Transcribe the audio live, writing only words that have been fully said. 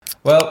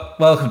Well,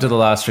 welcome to the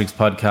Last Drinks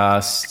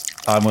podcast.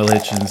 I'm Will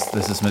Hitchens,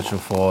 this is Mitchell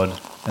Ford,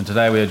 and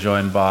today we are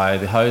joined by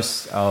the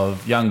host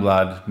of Young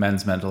Blood,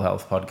 Men's Mental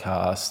Health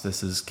Podcast.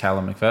 This is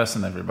Callum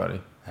MacPherson, everybody.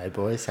 Hey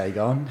boys, how you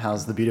going?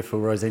 How's the beautiful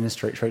Rosina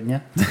Street treating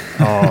you?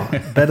 Oh,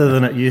 better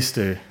than it used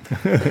to.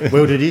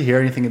 Will, did you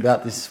hear anything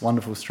about this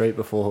wonderful street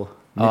before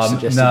Mitch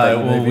suggested that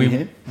you move in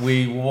here?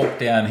 We walked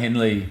down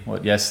Hindley,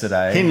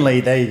 yesterday?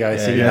 Hindley, there you go.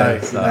 So you know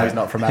he's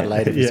not from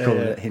Adelaide if he's Yeah, called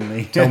yeah. it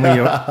Hindley. Tell me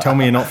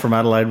you're not from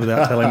Adelaide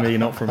without telling me you're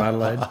not from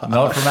Adelaide.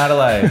 Not from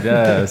Adelaide,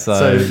 yeah.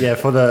 So yeah,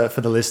 for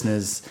the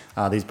listeners,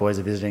 these boys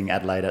are visiting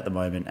Adelaide at the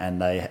moment,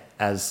 and they,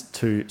 as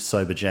two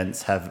sober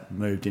gents, have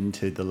moved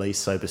into the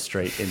least sober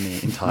street in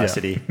the entire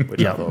city,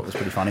 which I thought was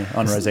pretty funny,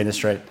 on Rosina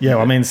Street. Yeah,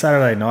 well, I mean,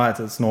 Saturday nights,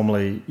 it's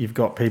normally, you've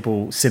got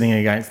people sitting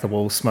against the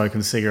wall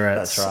smoking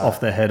cigarettes off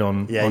their head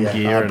on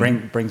gear.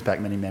 Brings back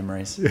many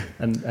memories.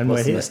 And What's we're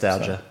the here.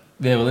 nostalgia?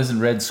 So. Yeah, well, isn't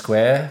Red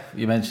Square?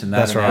 You mentioned that.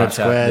 That's right. Red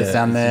Square's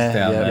down there.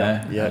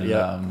 Down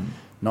there.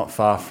 Not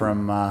far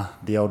from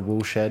the old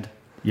wool shed.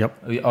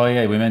 Yep. Oh,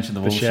 yeah, we mentioned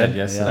the wool shed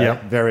yesterday.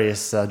 Yep.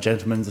 Various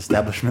gentlemen's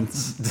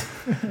establishments.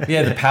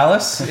 Yeah, the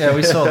Palace. Yeah,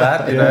 we saw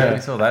that. We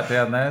saw that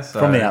down there. So.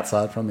 From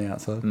the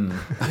outside.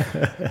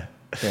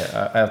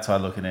 Yeah,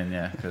 outside looking in,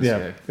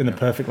 In the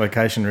perfect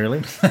location,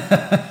 really.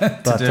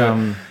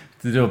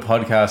 To do a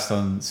podcast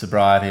on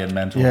sobriety and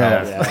mental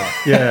health.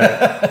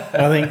 Yeah.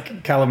 I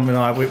think Callum and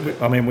I,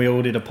 we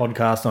all did a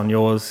podcast on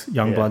yours,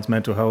 Young Blood's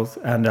mental health,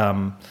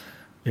 and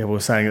we were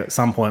saying at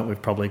some point we've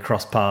probably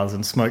crossed paths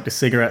and smoked a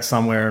cigarette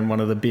somewhere in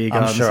one of the beer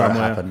gardens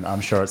somewhere.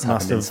 I'm sure it's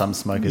happened in some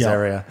smokers'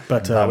 area.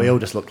 But we all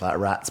just looked like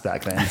rats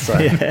back then, so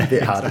a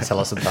bit hard to tell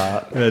us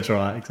apart. That's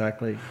right,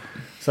 exactly.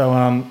 So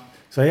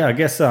I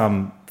guess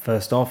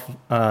first off,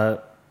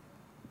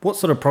 what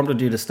sort of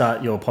prompted you to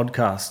start your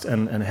podcast,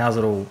 and how's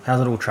it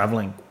all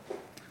travelling?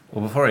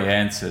 Well, before he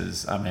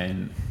answers, I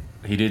mean,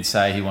 he did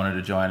say he wanted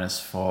to join us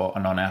for a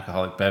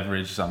non-alcoholic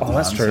beverage sometime. Oh,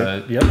 that's true.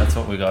 So Yep. That's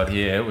what we got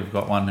here. We've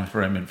got one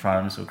for him in front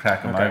of us. We'll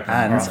crack them open.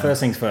 And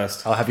first things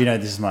first. I'll have you know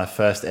this is my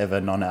first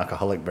ever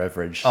non-alcoholic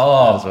beverage as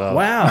well.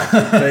 Wow.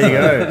 There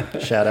you go.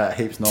 Shout out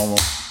Heaps Normal.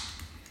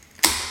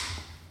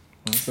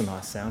 That's a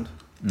nice sound.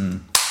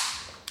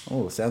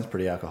 Oh, it sounds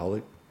pretty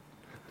alcoholic.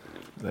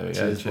 There we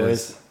Cheers, go.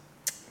 boys.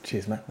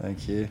 Cheers, mate.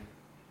 Thank you.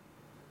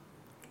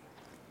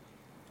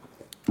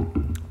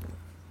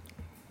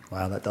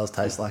 Wow, that does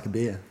taste like a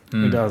beer.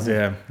 It does,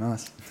 yeah.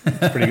 Nice.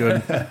 It's pretty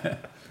good.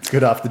 It's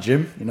good after the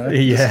gym, you know.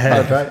 Yeah. Just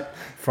hydrate.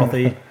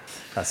 Frothy.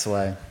 That's the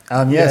way.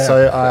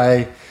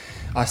 So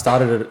I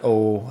started it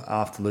all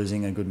after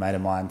losing a good mate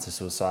of mine to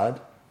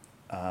suicide.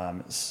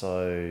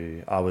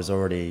 So I was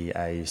already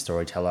a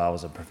storyteller. I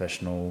was a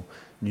professional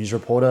news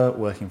reporter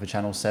working for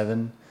Channel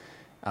 7.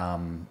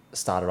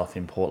 Started off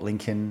in Port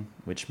Lincoln,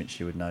 which Mitch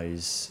you would know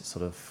is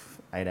sort of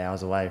 8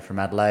 hours away from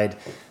Adelaide,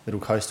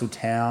 little coastal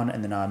town.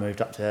 And then I moved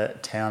up to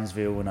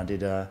Townsville and I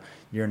did a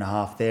year and a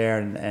half there.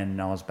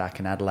 And I was back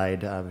in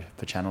Adelaide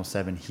for Channel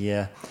 7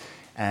 here.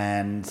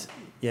 And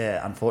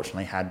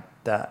unfortunately had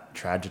that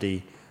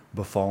tragedy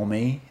befall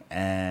me.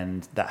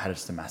 And that had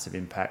just a massive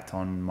impact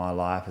on my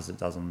life, as it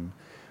does on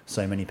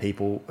so many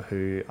people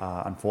who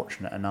are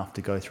unfortunate enough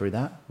to go through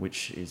that,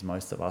 which is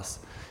most of us,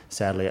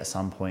 sadly, at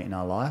some point in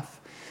our life.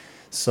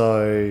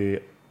 So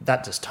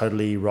that just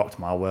totally rocked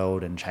my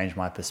world and changed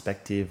my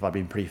perspective. I've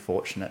been pretty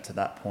fortunate to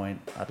that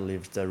point. I'd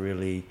lived a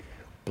really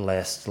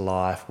blessed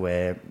life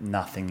where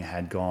nothing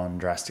had gone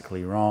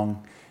drastically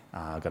wrong.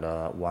 I got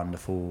a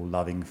wonderful,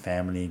 loving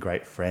family,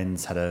 great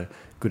friends, had a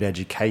good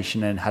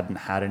education and hadn't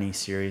had any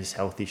serious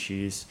health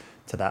issues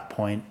to that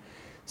point.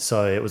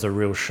 So it was a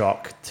real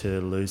shock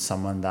to lose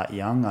someone that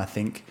young. I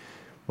think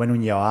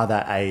when you are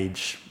that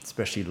age,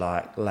 especially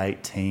like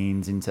late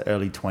teens into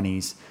early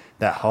 20s,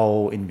 that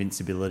whole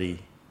invincibility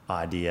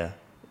idea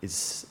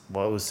is,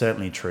 well, it was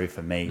certainly true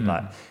for me.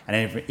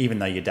 Even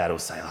though your dad will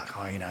say like,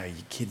 oh, you know, your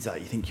kids,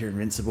 you think you're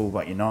invincible,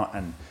 but you're not.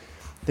 And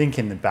I think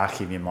in the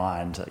back of your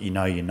mind, you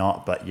know you're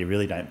not, but you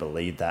really don't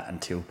believe that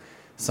until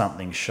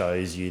something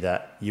shows you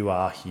that you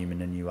are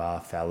human and you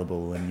are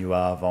fallible and you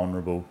are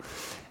vulnerable.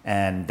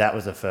 And that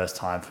was the first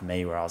time for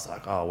me where I was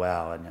like, oh,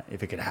 wow. And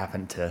if it could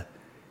happen to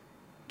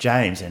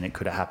James, then it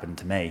could have happened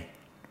to me.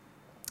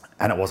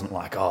 And it wasn't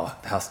like, oh,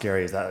 how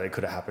scary is that? It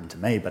could have happened to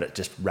me, but it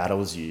just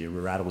rattles you.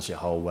 It rattles your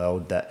whole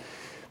world that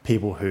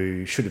people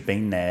who should have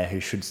been there,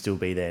 who should still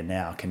be there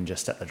now, can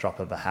just at the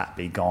drop of a hat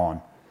be gone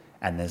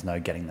and there's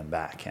no getting them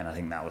back. And I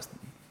think that was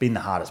been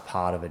the hardest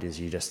part of it,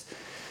 is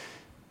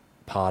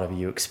part of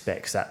you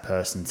expects that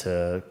person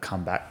to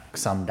come back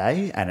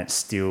someday, and it's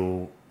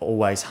still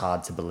always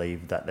hard to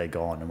believe that they're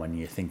gone. And when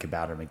you think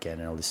about them again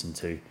and listen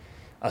to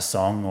a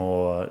song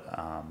or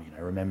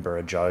remember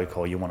a joke,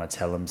 or you want to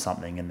tell them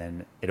something, and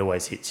then it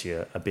always hits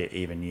you a bit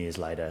even years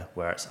later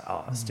where it's,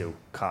 I still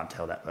can't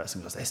tell that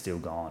person because they're still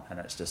gone. And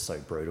it's just so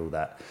brutal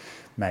that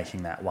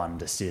making that one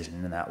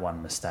decision and that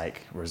one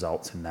mistake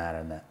results in that,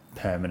 and that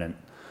permanent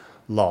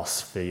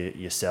loss for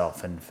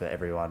yourself and for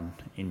everyone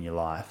in your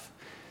life.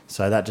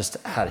 So that just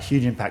had a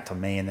huge impact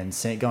on me. And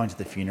then going to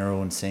the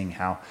funeral and seeing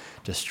how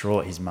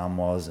distraught his mum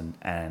was,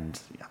 and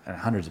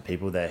hundreds of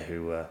people there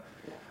who were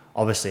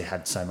obviously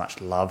had so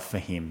much love for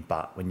him.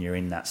 But when you're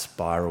in that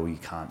spiral, you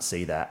can't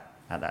see that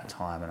at that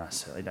time. And I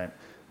certainly don't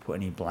put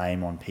any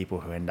blame on people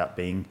who end up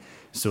being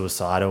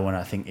suicidal. And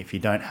I think if you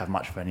don't have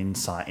much of an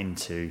insight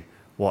into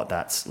what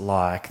that's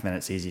like, then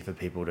it's easy for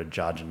people to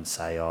judge and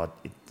say,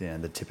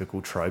 the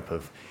typical trope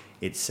of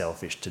it's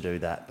selfish to do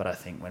that. But I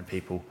think when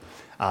people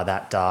are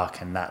that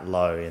dark and that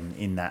low and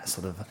in that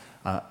sort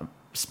of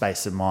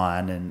space of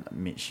mind, and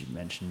Mitch, you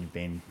mentioned you've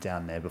been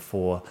down there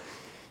before,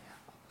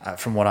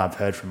 from what I've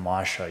heard from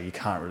my show, you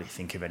can't really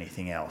think of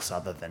anything else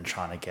other than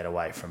trying to get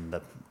away from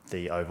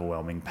the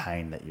overwhelming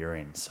pain that you're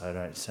in.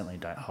 So I certainly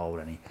don't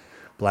hold any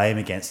blame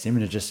against him,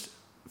 and it just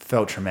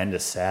felt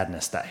tremendous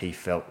sadness that he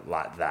felt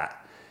like that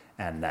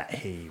and that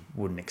he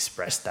wouldn't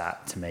express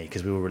that to me,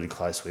 because we were really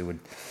close. We would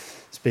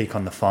speak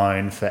on the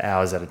phone for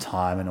hours at a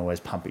time and always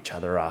pump each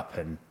other up,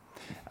 and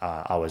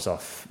I was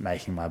off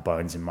making my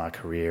bones in my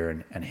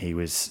career, and he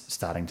was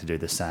starting to do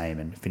the same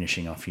and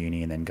finishing off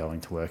uni and then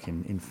going to work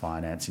in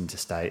finance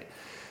interstate.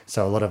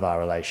 So a lot of our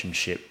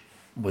relationship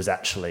was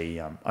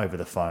actually over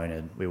the phone,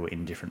 and we were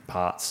in different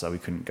parts, so we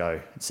couldn't go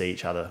and see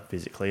each other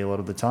physically a lot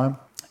of the time.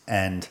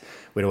 And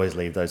we'd always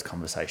leave those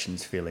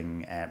conversations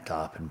feeling amped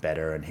up and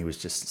better, and he was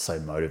just so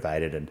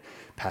motivated and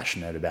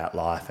passionate about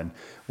life, and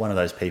one of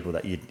those people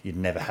that you'd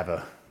never have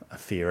a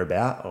fear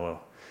about, or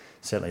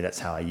certainly that's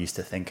how I used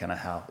to think, and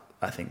how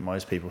I think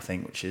most people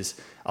think, which is,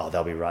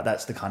 they'll be right.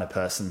 That's the kind of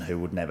person who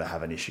would never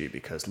have an issue,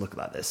 because look,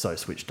 like, they're so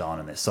switched on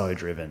and they're so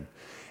driven.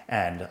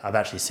 And I've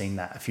actually seen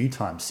that a few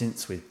times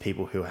since with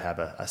people who have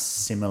a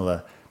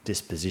similar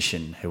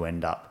disposition who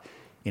end up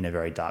in a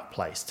very dark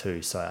place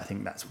too. So I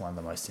think that's one of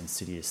the most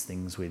insidious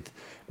things with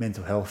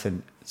mental health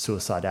and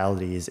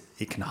suicidality, is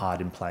it can hide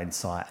in plain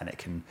sight, and it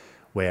can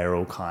wear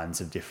all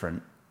kinds of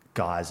different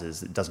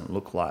guises. It doesn't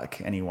look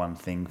like any one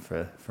thing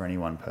for any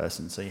one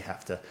person. So you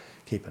have to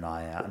keep an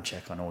eye out and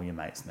check on all your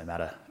mates, no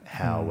matter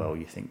how well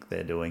you think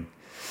they're doing.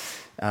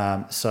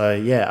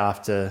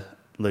 After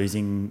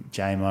losing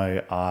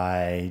JMO,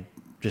 I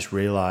just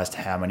realised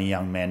how many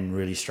young men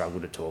really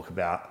struggle to talk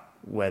about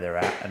where they're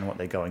at and what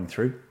they're going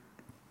through,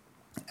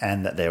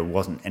 and that there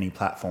wasn't any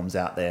platforms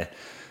out there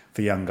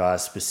for young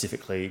guys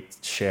specifically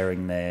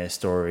sharing their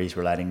stories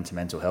relating to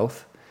mental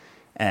health.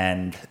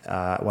 And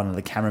one of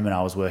the cameramen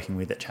I was working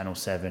with at Channel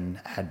 7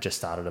 had just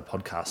started a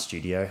podcast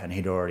studio, and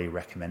he'd already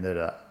recommended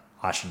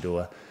I should do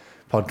a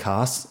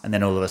podcast. And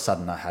then all of a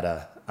sudden I had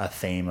a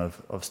theme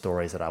of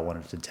stories that I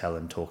wanted to tell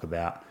and talk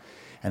about.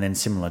 And then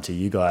similar to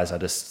you guys, I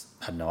just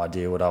had no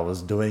idea what I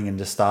was doing and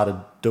just started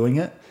doing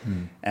it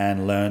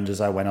and learned as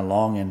I went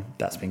along. And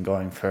that's been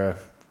going for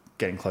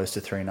getting close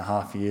to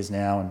 3.5 years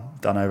now,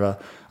 and done over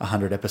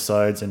 100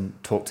 episodes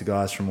and talked to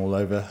guys from all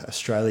over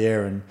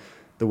Australia and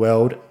the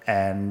world.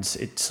 And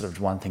it sort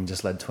of one thing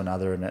just led to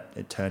another, and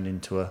it turned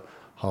into a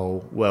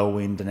whole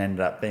whirlwind and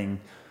ended up being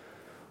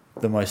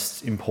the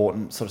most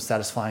important sort of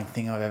satisfying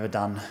thing I've ever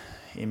done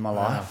in my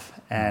life.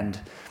 And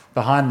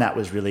behind that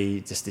was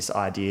really just this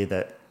idea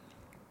that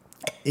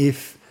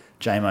if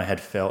JMO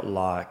had felt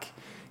like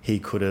he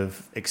could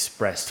have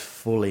expressed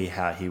fully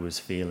how he was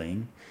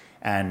feeling,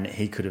 and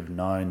he could have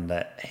known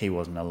that he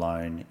wasn't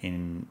alone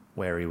in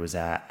where he was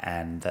at,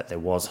 and that there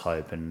was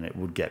hope and it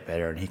would get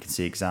better, and he could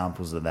see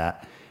examples of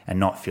that and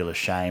not feel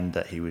ashamed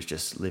that he was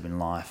just living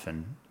life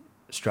and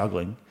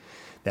struggling,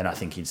 then I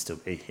think he'd still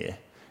be here.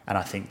 And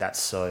I think that's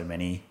so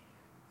many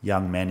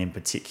young men in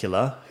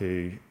particular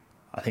who,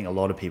 I think a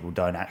lot of people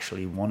don't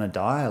actually want to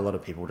die. A lot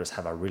of people just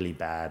have a really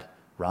bad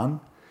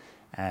run.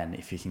 And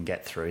if you can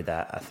get through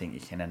that, I think you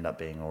can end up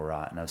being all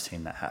right. And I've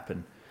seen that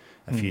happen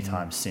a few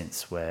times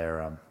since,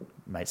 where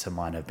mates of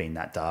mine have been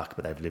that dark,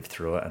 but they've lived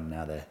through it and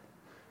now they're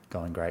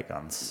going great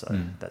guns. So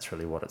that's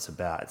really what it's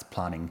about. It's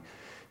planting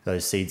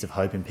those seeds of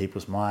hope in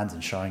people's minds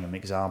and showing them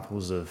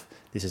examples of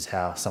this is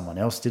how someone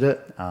else did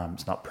it.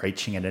 It's not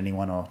preaching at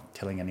anyone or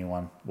telling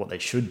anyone what they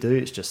should do.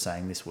 It's just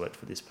saying this worked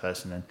for this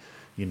person and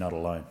you're not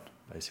alone,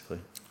 basically.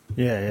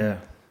 Yeah.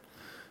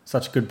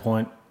 Such a good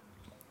point.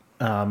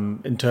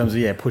 In terms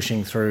of,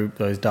 pushing through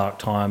those dark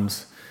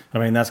times. I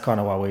mean, that's kind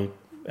of why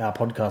our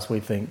podcast,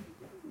 we think,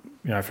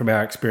 from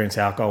our experience,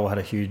 alcohol had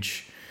a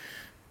huge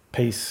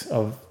piece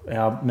of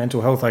our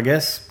mental health, I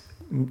guess,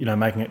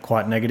 making it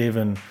quite negative.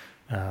 And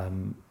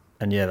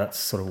that's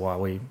sort of why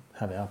we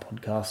have our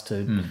podcast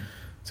too.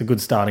 It's a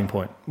good starting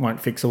point. Won't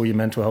fix all your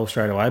mental health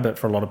straight away, but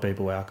for a lot of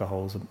people,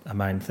 alcohol's a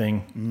main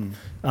thing.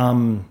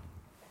 And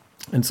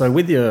so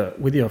with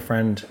your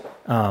friend,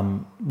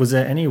 was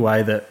there any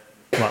way that,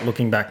 like,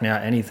 looking back now,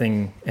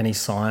 any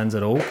signs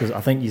at all? Because I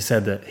think you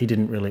said that he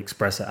didn't really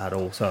express it at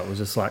all, so it was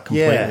just like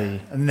completely... Yeah,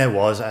 and there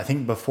was. I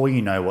think before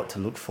you know what to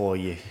look for,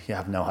 you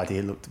have no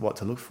idea what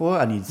to look for,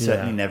 and you'd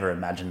certainly never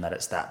imagine that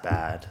it's that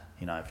bad,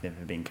 if you've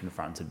never been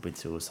confronted with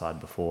suicide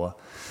before.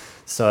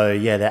 So,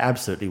 there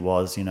absolutely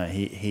was.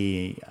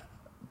 He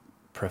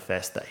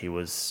professed that he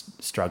was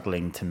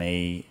struggling to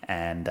me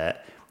and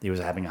that he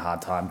was having a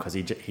hard time because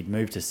he'd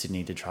moved to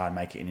Sydney to try and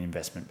make it in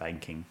investment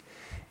banking.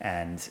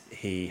 and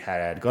he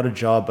had got a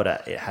job,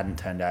 but it hadn't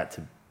turned out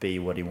to be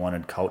what he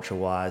wanted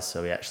culture-wise,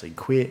 so he actually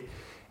quit,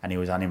 and he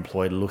was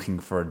unemployed looking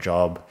for a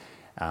job,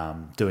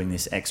 doing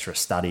this extra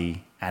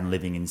study and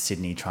living in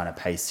Sydney, trying to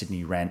pay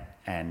Sydney rent.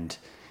 And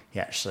he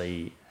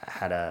actually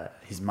had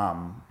his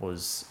mum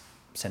was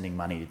sending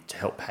money to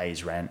help pay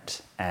his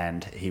rent,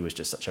 and he was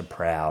just such a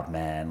proud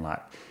man,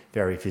 like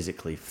very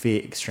physically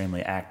fit,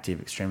 extremely active,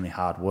 extremely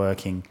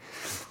hardworking.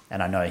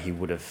 And I know he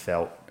would have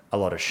felt a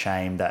lot of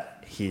shame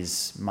that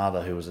his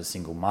mother, who was a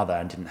single mother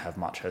and didn't have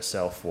much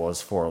herself,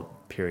 was for a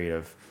period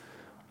of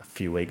a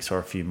few weeks or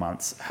a few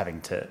months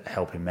having to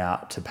help him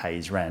out to pay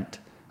his rent.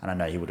 And I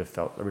know he would have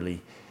felt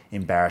really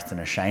embarrassed and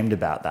ashamed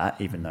about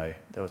that, even though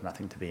there was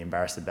nothing to be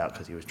embarrassed about,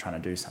 because he was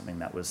trying to do something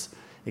that was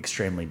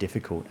extremely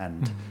difficult.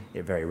 And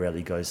it very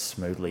rarely goes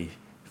smoothly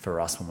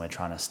for us when we're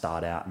trying to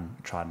start out and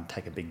try and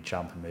take a big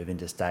jump and move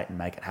into state and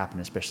make it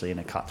happen, especially in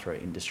a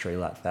cutthroat industry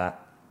like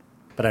that.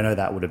 But I know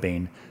that would have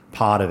been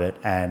part of it.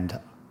 And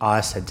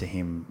I said to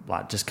him,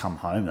 like, just come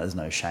home. There's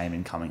no shame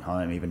in coming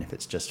home, even if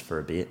it's just for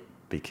a bit,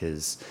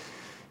 because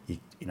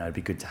you know, it'd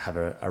be good to have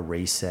a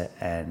reset,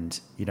 and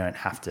you don't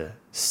have to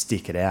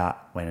stick it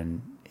out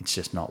when it's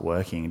just not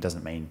working. It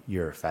doesn't mean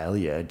you're a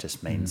failure. It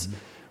just means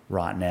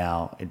right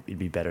now it'd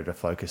be better to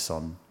focus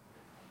on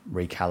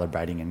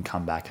recalibrating and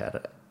come back at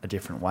it a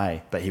different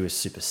way. But he was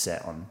super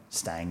set on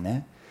staying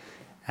there.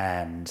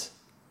 And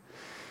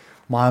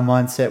my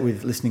mindset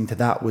with listening to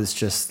that was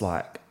just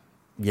like,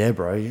 yeah,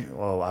 bro,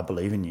 well, I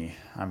believe in you.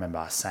 I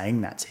remember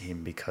saying that to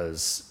him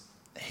because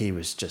he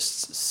was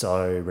just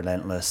so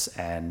relentless,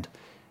 and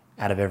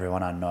out of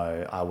everyone I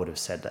know, I would have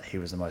said that he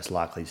was the most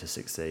likely to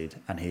succeed,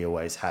 and he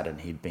always had, and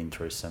he'd been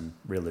through some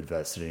real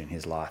adversity in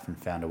his life and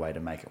found a way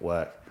to make it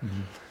work.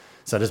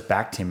 So I just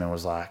backed him and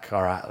was like,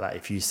 all right, like,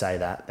 if you say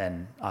that,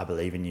 then I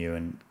believe in you,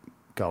 and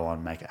go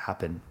on, make it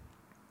happen.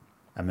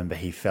 I remember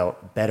he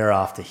felt better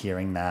after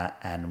hearing that,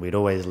 and we'd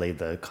always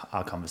leave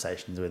our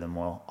conversations with a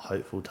more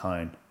hopeful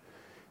tone.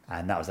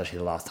 And that was actually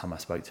the last time I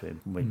spoke to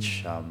him,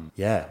 which,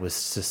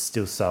 was just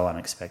still so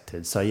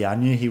unexpected. So yeah, I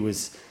knew he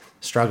was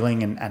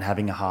struggling and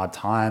having a hard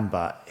time,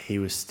 but he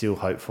was still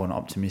hopeful and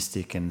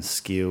optimistic and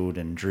skilled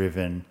and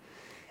driven.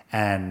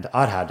 And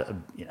I'd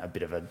had a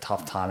bit of a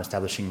tough time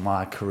establishing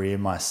my career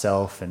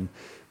myself, and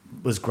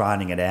was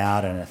grinding it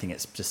out. And I think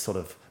it's just sort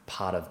of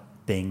part of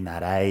being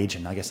that age.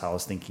 And I guess I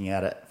was thinking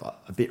at it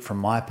a bit from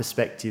my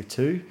perspective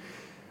too,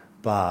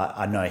 but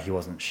I know he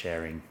wasn't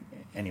sharing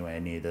anywhere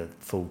near the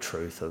full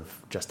truth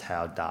of just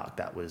how dark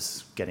that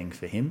was getting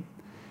for him.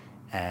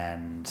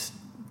 And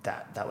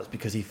that was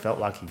because he felt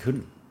like he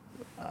couldn't.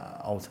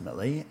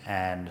 Ultimately.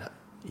 And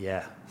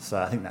yeah,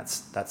 so I think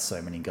that's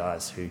so many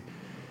guys who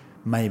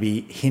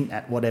maybe hint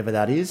at whatever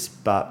that is,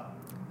 but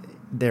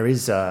there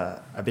is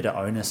a bit of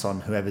onus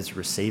on whoever's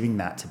receiving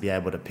that to be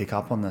able to pick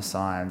up on the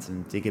signs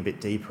and dig a bit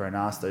deeper and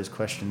ask those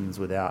questions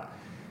without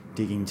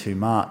digging too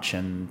much.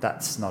 And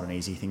that's not an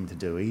easy thing to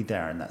do either,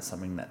 and that's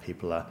something that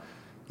people are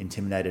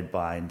intimidated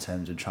by in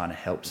terms of trying to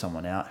help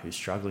someone out who's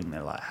struggling.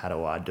 They're like, how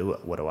do I do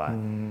it? What do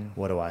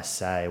I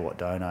say? What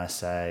don't I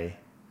say?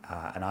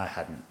 And I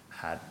hadn't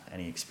had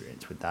any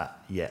experience with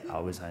that yet. I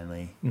was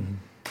only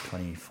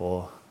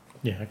 24.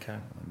 Yeah, okay.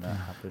 When that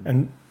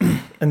happened.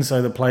 And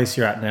so the place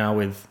you're at now,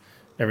 with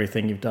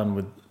everything you've done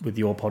with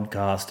your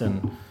podcast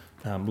and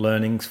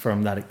learnings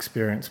from that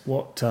experience,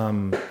 not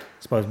so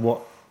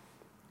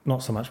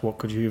much what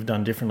could you have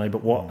done differently,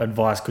 but what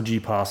advice could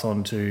you pass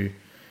on to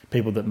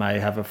people that may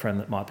have a friend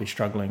that might be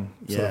struggling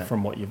sort of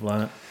from what you've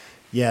learned?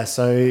 Yeah,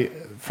 so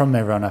from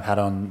everyone I've had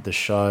on the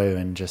show,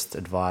 and just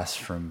advice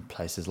from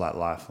places like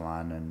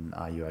Lifeline and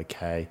Are You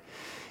OK,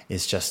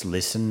 is just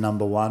listen,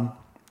 number one.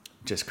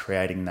 Just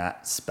creating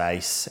that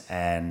space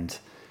and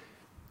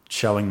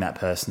showing that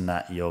person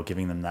that you're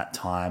giving them that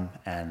time,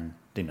 and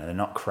they're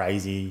not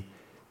crazy,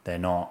 they're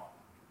not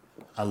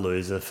a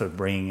loser for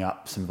bringing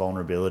up some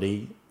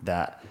vulnerability,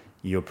 that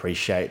you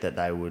appreciate that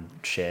they would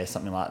share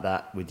something like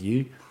that with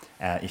you.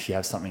 If you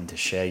have something to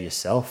share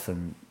yourself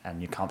and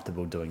you're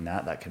comfortable doing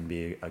that, that can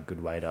be a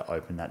good way to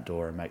open that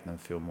door and make them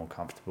feel more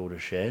comfortable to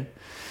share.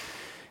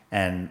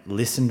 And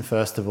listen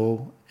first of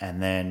all,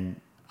 and then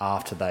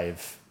after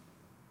they've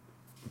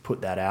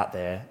put that out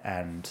there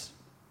and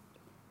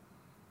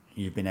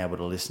you've been able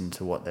to listen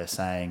to what they're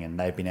saying and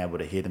they've been able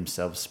to hear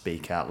themselves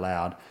speak out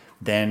loud,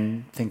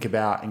 then think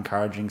about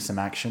encouraging some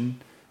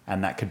action.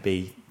 And that could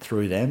be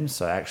through them.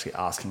 So actually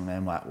asking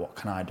them, like, what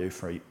can I do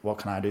for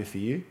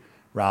you?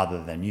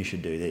 Rather than you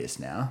should do this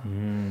now.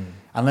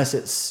 Unless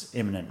it's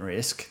imminent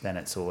risk, then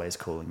it's always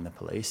calling the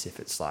police.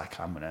 If it's like,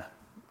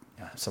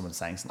 someone's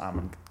saying I'm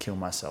going to kill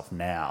myself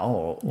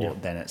now, or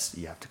then it's,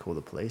 you have to call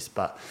the police.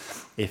 But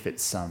if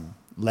it's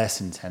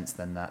less intense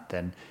than that,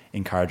 then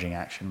encouraging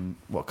action.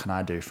 What can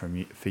I do for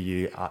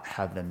you?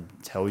 Have them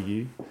tell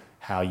you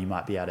how you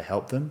might be able to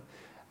help them,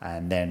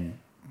 and then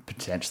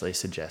potentially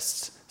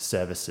suggest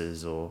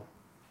services or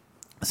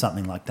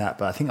something like that.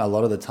 But I think a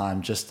lot of the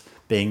time, just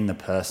being the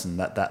person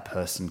that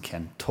person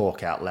can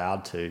talk out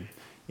loud to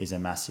is a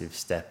massive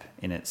step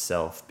in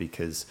itself,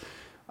 because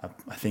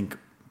I think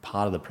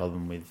part of the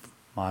problem with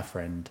my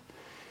friend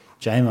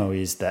JMO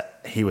is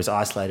that he was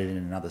isolated in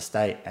another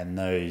state, and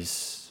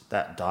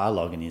that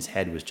dialogue in his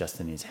head was just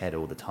in his head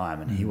all the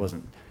time, and he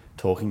wasn't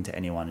talking to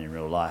anyone in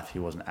real life. He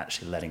wasn't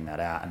actually letting that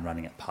out and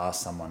running it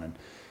past someone. And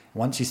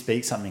once you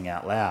speak something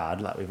out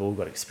loud, like we've all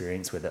got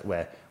experience with it,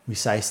 where we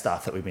say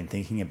stuff that we've been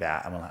thinking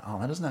about and we're like, oh,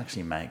 that doesn't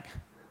actually make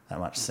that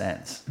much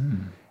sense.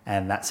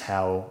 And that's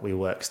how we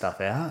work stuff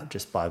out,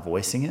 just by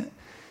voicing it.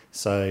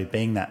 So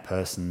being that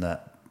person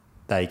that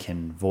they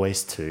can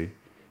voice to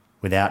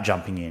without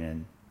jumping in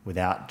and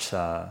without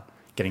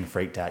getting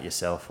freaked out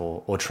yourself,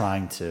 or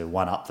trying to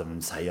one up them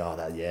and say, oh,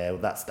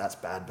 that's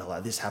bad, but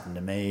like this happened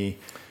to me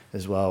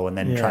as well, and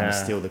then trying to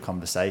steal the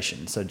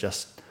conversation. So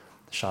just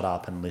shut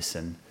up and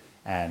listen.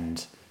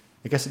 And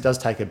I guess it does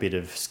take a bit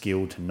of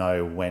skill to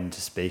know when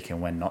to speak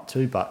and when not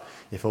to, but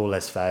if all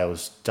else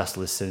fails, just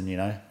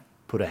listen,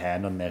 put a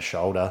hand on their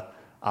shoulder,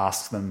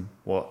 ask them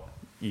what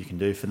you can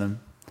do for them.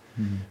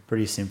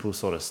 Pretty simple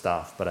sort of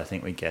stuff, but I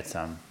think we get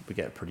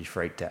pretty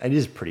freaked out. It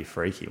is pretty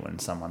freaky when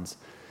someone's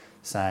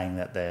saying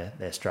that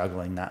they're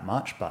struggling that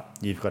much, but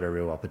you've got a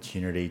real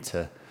opportunity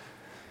to,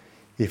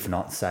 if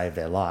not save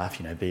their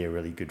life, be a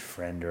really good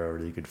friend or a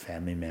really good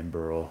family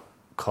member or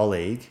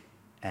colleague.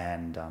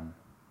 And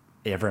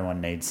everyone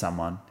needs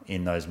someone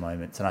in those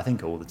moments. And I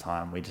think all the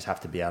time we just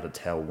have to be able to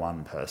tell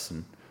one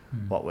person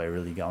what we're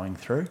really going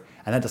through.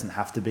 And that doesn't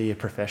have to be a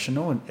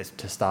professional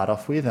to start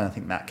off with. And I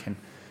think that can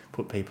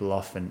put people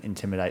off and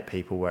intimidate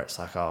people, where it's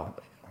like, oh,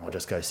 I'll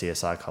just go see a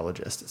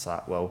psychologist. It's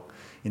like, well,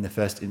 in the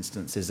first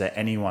instance, is there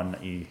anyone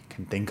that you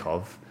can think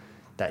of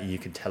that you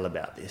could tell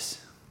about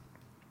this?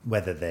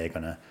 Whether they're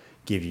going to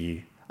give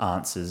you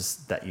answers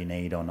that you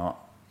need or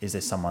not. Is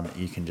there someone that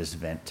you can just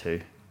vent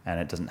to? And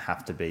it doesn't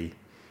have to be,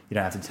 you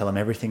don't have to tell them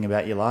everything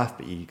about your life,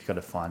 but you've got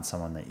to find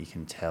someone that you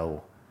can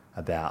tell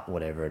about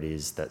whatever it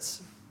is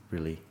that's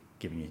really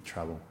giving you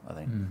trouble, I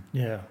think.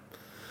 Yeah.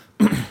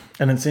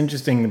 And it's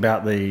interesting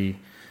about the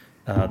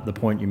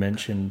point you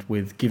mentioned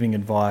with giving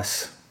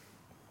advice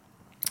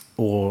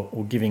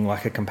or giving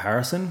like a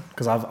comparison,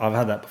 because I've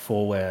had that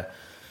before where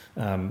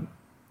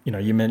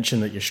you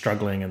mention that you're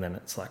struggling, and then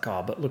it's like,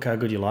 oh, but look how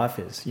good your life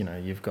is.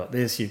 You've got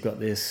this,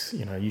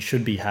 you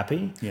should be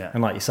happy. Yeah.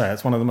 And like you say,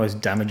 it's one of the most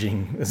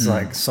damaging. It's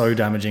like so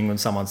damaging when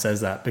someone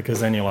says that,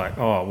 because then you're like,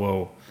 oh,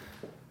 well,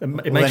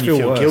 it makes you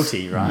feel worse.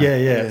 Guilty, right? Yeah.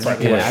 It's like,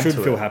 well, I should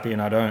feel happy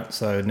and I don't.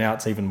 So now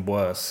it's even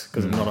worse,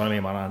 because not only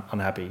am I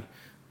unhappy,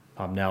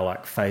 I'm now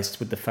like faced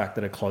with the fact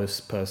that a close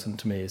person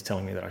to me is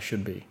telling me that I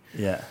should be.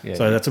 Yeah.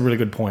 So that's a really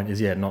good point,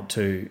 is not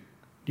to.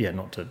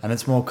 And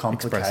it's more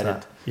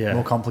complicated.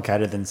 More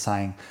complicated than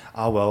saying,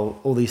 oh, well,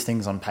 all these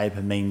things on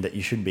paper mean that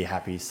you should be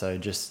happy, so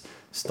just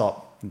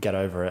stop and get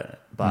over it.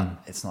 But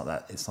it's not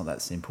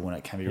that simple, and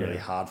it can be really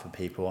hard for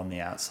people on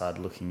the outside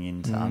looking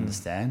in to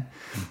understand.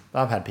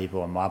 I've had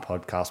people on my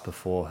podcast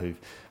before who've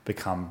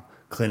become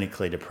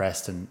clinically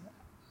depressed and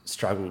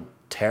struggled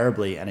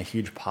terribly, and a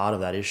huge part of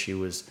that issue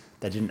was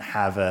they didn't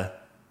have a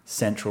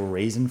central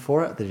reason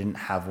for it. They didn't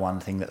have one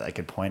thing that they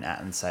could point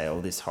at and say, oh,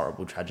 this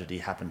horrible tragedy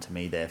happened to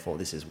me, therefore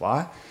this is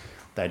why.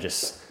 They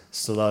just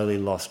slowly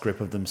lost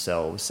grip of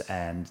themselves,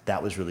 and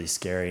that was really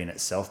scary in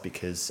itself,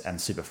 and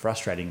super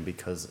frustrating,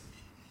 because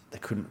they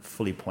couldn't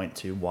fully point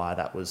to why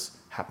that was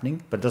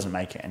happening. But it doesn't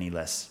make it any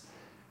less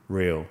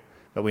real.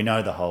 But we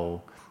know the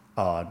whole,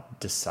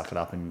 just suck it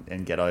up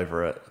and get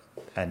over it,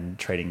 and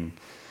treating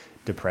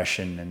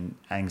depression and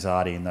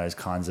anxiety and those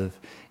kinds of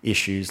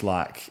issues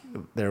like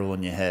they're all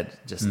in your head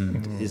just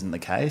isn't the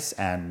case,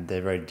 and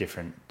they're very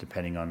different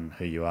depending on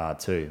who you are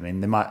too. I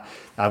mean,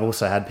 I've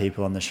also had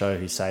people on the show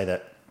who say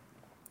that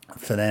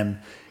for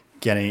them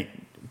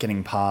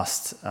getting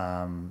past,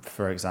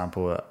 for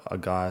example, a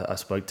guy I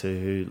spoke to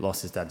who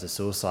lost his dad to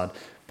suicide,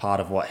 part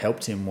of what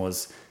helped him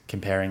was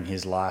comparing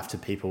his life to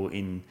people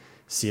in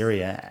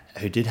Syria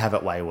who did have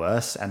it way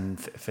worse, and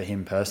for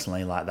him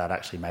personally, like, that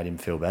actually made him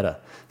feel better.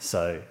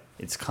 So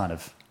it's kind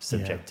of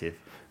subjective.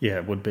 Yeah,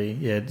 it would be.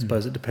 Yeah, I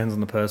suppose it depends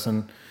on the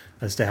person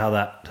as to how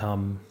that,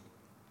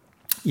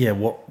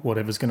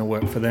 whatever's going to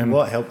work for them.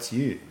 What helped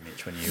you,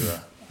 Mitch, when you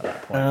were at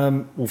that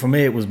point? Well, for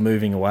me, it was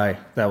moving away.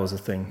 That was a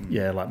thing.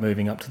 Yeah, like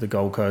moving up to the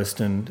Gold Coast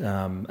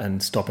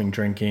and stopping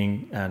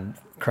drinking and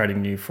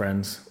creating new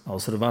friends. I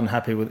was sort of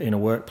unhappy in a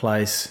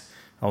workplace.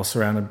 I was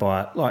surrounded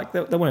by, like,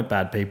 they weren't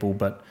bad people,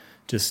 but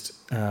just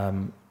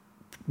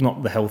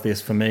not the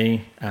healthiest for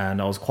me,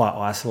 and I was quite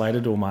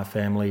isolated. All my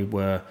family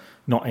were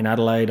not in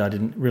Adelaide. I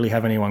didn't really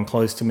have anyone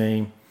close to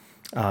me.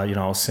 I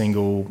was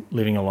single,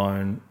 living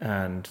alone,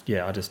 and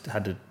I just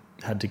had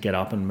to get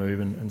up and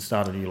move and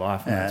start a new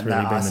life. And it's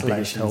really been the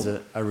biggest help.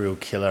 Isolation's a real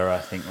killer, I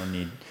think, when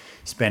you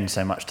spend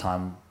so much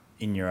time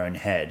in your own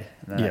head.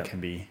 And that can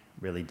be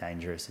really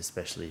dangerous,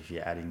 especially if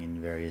you're adding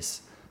in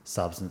various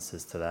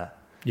substances to that.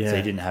 Yeah. So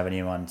you didn't have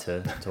anyone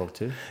to talk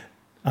to?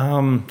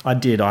 I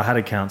did. I had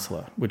a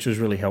counsellor, which was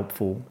really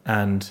helpful,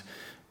 and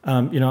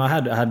I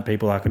had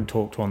people I could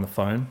talk to on the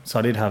phone, so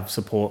I did have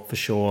support for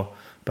sure.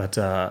 But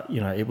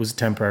it was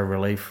temporary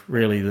relief.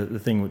 Really, the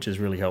thing which has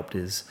really helped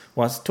is,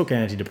 I took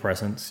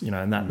antidepressants,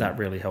 and that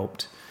really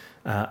helped.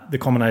 The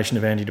combination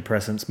of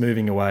antidepressants,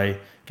 moving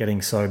away,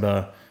 getting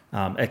sober,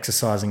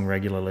 exercising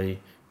regularly,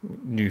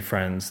 new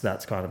friends.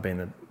 That's kind of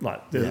been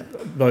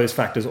those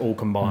factors all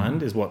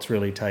combined is what's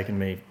really taken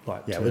me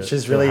which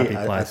is really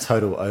a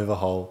total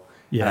overhaul.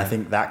 Yeah, and I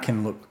think that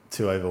can look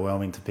too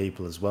overwhelming to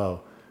people as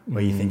well,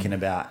 where you're thinking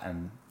about,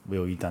 and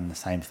Will, you've done the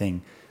same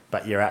thing,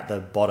 but you're at the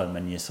bottom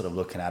and you're sort of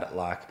looking at it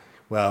like,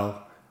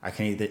 well, I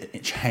can either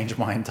change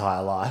my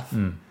entire life,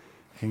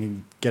 I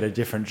can get a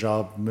different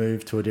job,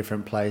 move to a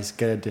different place,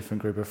 get a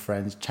different group of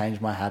friends, change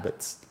my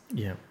habits,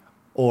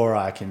 or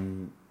I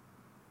can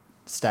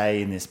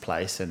stay in this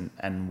place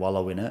and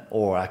wallow in it,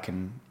 or I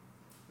can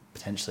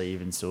potentially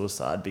even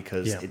suicide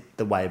because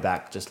the way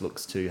back just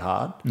looks too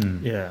hard.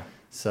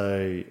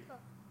 So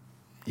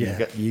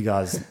you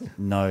guys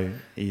know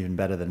even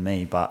better than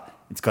me, but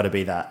it's got to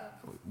be that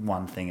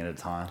one thing at a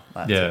time.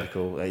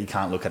 Typical. You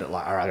can't look at it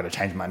like, all right, I got to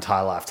change my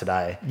entire life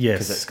today,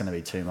 because it's going to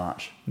be too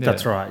much.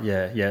 That's right.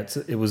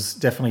 It was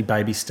definitely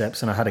baby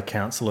steps, and I had a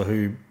counsellor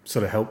who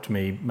sort of helped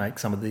me make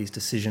some of these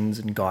decisions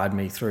and guide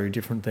me through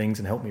different things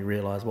and help me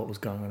realise what was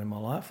going on in my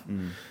life.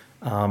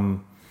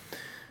 And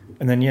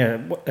then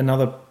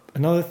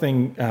another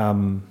thing,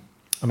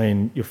 I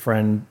mean, your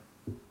friend,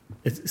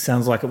 it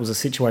sounds like it was a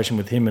situation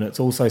with him, and it's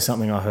also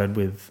something I heard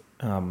with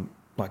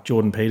like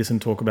Jordan Peterson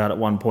talk about at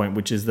one point,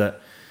 which is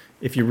that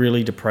if you're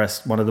really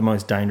depressed, one of the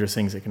most dangerous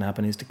things that can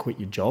happen is to quit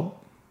your job.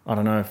 I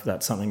don't know if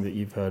that's something that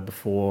you've heard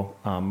before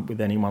with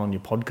anyone on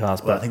your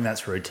podcast. But I think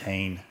that's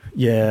routine.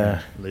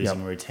 Yeah.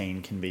 Losing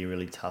routine can be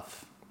really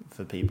tough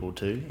for people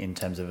too, in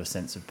terms of a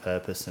sense of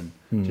purpose, and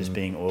just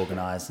being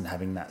organised and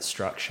having that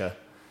structure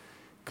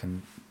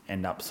can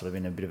end up sort of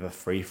in a bit of a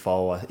free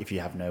fall if you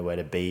have nowhere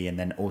to be, and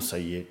then also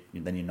you're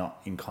not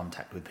in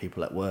contact with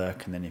people at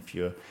work, and then if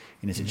you're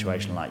in a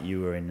situation like you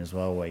were in as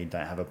well, where you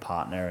don't have a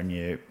partner and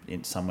you're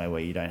in somewhere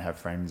where you don't have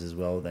friends as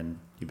well, then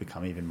you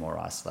become even more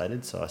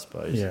isolated. So I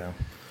suppose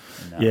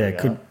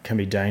it can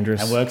be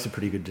dangerous, and work's a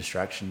pretty good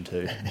distraction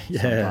too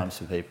sometimes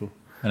for people.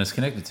 And it's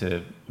connected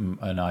to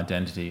an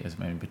identity, as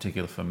in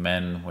particular for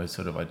men,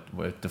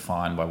 we're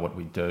defined by what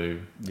we do.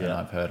 And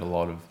I've heard a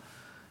lot of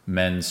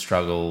men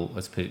struggle,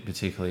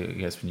 particularly, I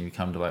guess, when you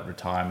come to like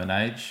retirement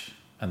age,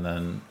 and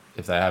then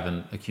if they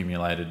haven't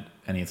accumulated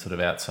any sort of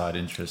outside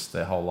interest,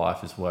 their whole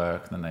life is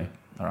work, and then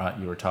all right,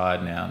 you're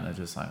retired now, and they're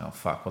just like, oh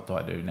fuck, what do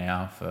I do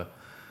now for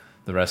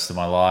the rest of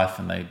my life?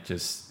 And they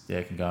just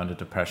can go into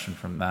depression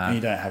from that. And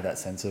you don't have that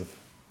sense of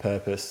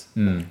purpose,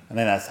 and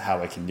then that's how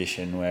we're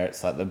conditioned, where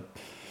it's like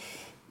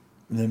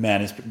the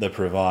man is the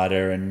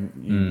provider, and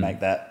you make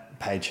that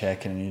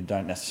paycheck, and you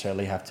don't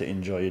necessarily have to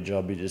enjoy your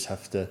job. You just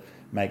have to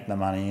make the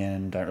money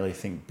and don't really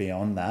think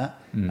beyond that.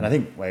 And I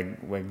think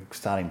we're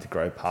starting to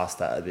grow past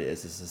that a bit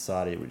as a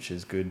society, which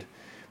is good.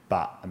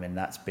 But I mean,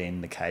 that's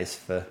been the case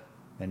for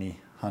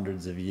many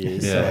hundreds of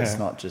years, so it's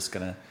not just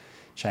going to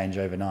change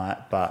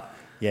overnight. But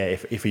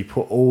if we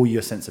put all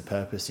your sense of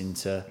purpose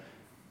into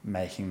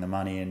making the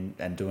money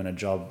and doing a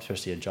job,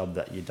 especially a job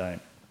that you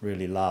don't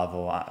really love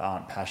or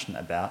aren't passionate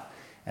about,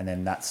 and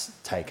then that's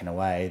taken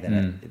away,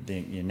 then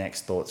your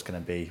next thought's going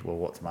to be, well,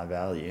 what's my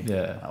value?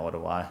 What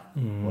do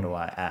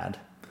I add?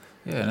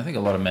 Yeah, and I think a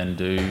lot of men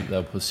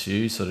they'll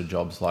pursue sort of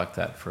jobs like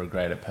that for a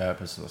greater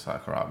purpose. It's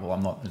like, all right, well,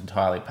 I'm not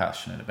entirely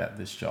passionate about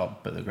this job,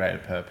 but the greater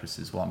purpose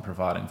is, well, I'm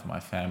providing for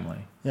my family.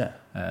 Yeah.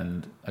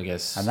 And I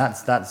guess... And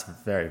that's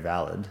very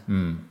valid.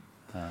 And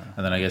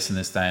then I guess in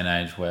this day and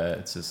age where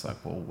it's just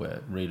like, well,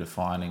 we're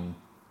redefining...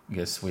 I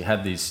guess we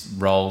had these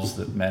roles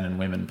that men and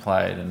women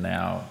played, and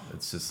now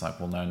it's just like,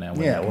 well, no, now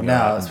women can go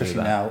out and especially do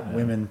that. Now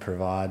women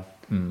provide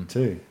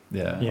too.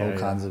 All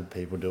kinds of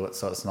people do it,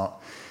 so it's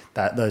not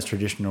that those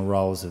traditional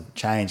roles have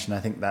changed, and I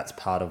think that's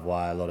part of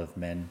why a lot of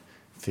men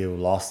feel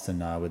lost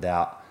and are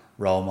without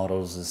role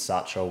models as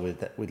such, or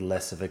with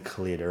less of a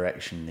clear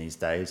direction these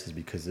days, is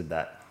because of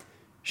that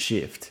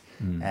shift.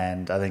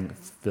 And I think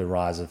the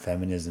rise of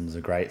feminism is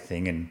a great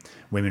thing, and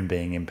women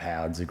being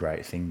empowered is a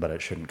great thing, but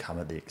it shouldn't come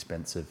at the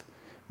expense of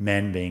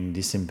men being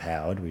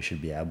disempowered. We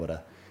should be able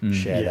to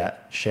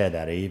share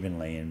that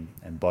evenly,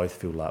 and both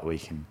feel like we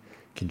can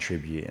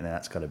contribute, and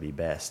that's got to be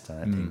best.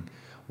 I don't think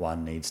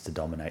one needs to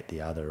dominate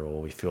the other,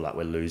 or we feel like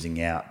we're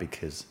losing out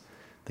because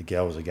the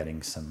girls are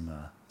getting some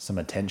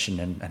attention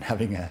and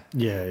having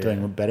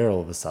doing better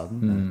all of a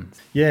sudden.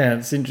 Yeah,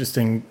 it's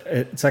interesting.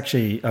 It's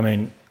actually, I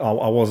mean, I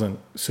wasn't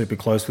super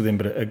close with him,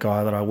 but a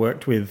guy that I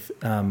worked with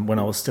when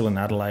I was still in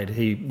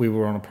Adelaide, we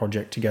were on a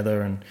project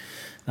together,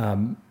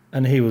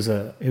 and he was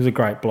a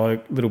great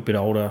bloke, a little bit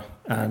older,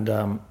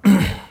 and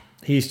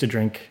he used to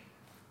drink,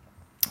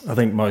 I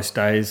think, most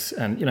days,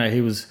 and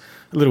he was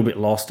a little bit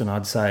lost, and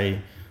I'd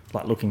say,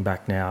 like, looking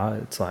back now,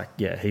 it's like,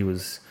 he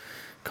was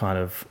kind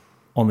of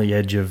on the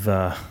edge of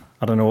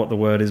I don't know what the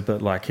word is,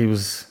 but like he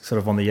was sort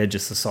of on the edge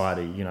of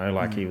society,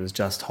 like he was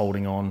just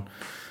holding on,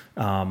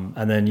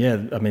 and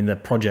then I mean, the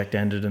project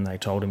ended, and they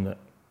told him that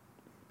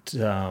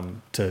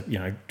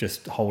to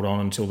just hold on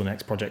until the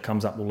next project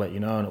comes up, we'll let you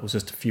know. And it was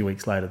just a few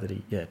weeks later that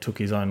he took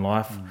his own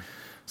life.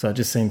 So it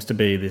just seems to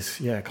be this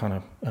kind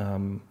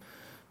of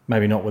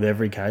maybe not with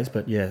every case,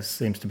 but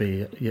seems to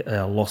be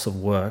a loss of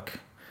work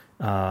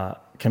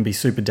can be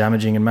super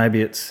damaging. And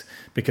maybe it's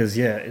because,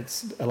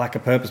 it's a lack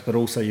of purpose, but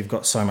also you've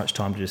got so much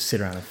time to just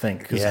sit around and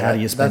think. Because how do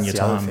you spend your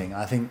time? That's the other thing.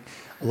 I think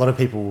a lot of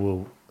people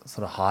will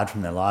sort of hide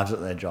from their lives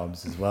at their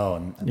jobs as well.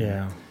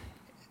 And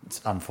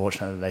it's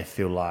unfortunate that they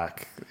feel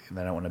like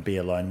they don't want to be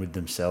alone with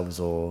themselves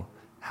or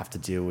have to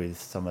deal with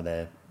some of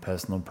their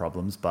personal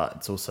problems. But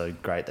it's also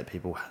great that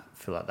people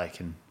feel like they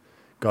can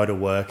go to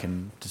work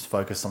and just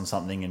focus on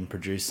something and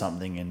produce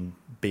something and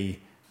be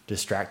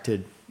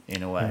distracted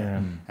in a way.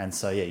 Yeah. And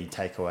so, you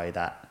take away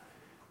that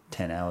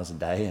 10 hours a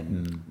day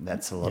and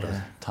that's a lot of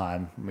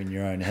time in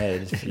your own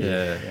head. It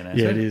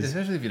is.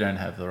 Especially if you don't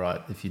have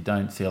if you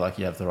don't feel like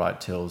you have the right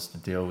tools to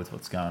deal with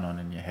what's going on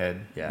in your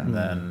head,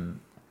 then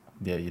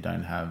you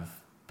don't have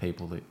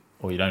people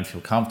or you don't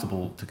feel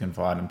comfortable to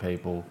confide in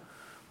people,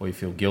 or you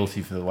feel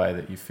guilty for the way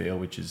that you feel,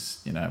 which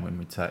is, when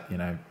we take,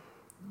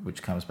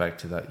 which comes back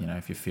to that,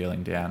 if you're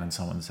feeling down and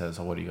someone says,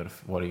 what do you got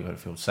to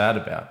feel sad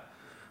about?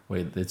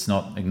 Where it's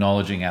not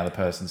acknowledging how the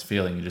person's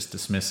feeling, you're just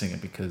dismissing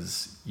it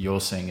because you're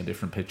seeing a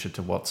different picture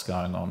to what's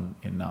going on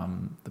in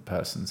the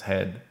person's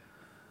head.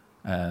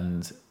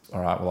 And,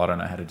 all right, well, I don't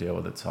know how to deal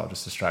with it, so I'll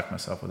just distract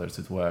myself, whether it's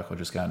at work or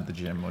just going to the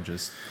gym or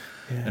just,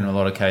 in a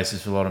lot of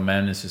cases, for a lot of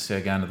men, it's just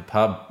going to the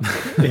pub.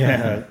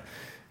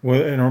 Well,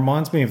 it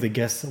reminds me of the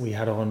guest that we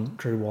had on,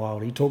 Drew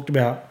Wild. He talked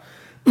about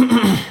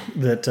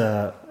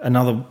that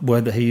another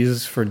word that he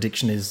uses for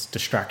addiction is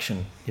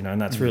distraction,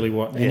 and that's really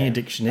what any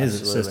addiction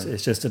is. Absolutely.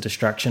 It's just a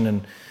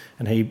distraction,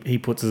 and he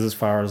puts it as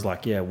far as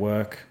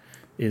work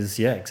is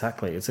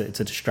exactly. It's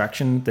a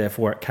distraction.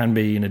 Therefore, it can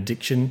be an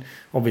addiction.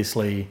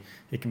 Obviously,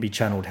 it can be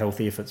channeled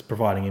healthy if it's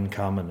providing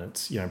income and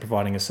it's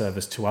providing a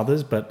service to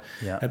others. But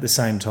at the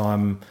same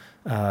time,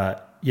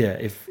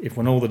 if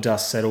when all the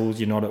dust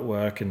settles, you're not at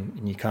work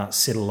and you can't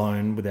sit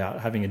alone without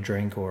having a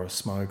drink or a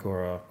smoke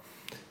or a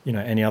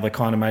any other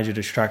kind of major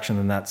distraction,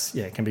 then that's,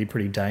 it can be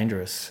pretty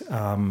dangerous.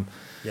 I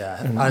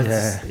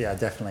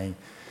definitely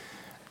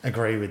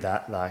agree with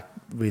that. Like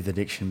with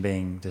addiction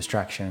being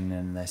distraction,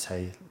 and they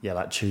say,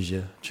 choose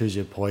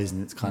your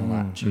poison. It's kind of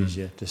like choose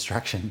your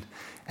distraction.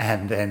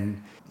 And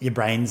then your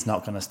brain's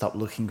not going to stop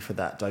looking for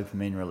that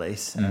dopamine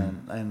release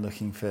and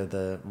looking for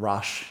the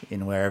rush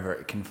in wherever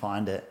it can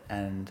find it.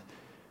 And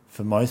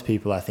for most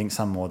people, I think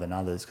some more than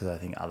others, because I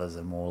think others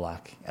are more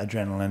like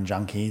adrenaline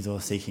junkies or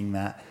seeking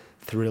that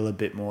thrill a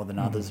bit more than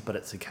others, but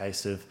it's a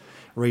case of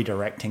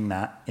redirecting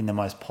that in the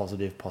most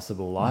positive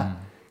possible light,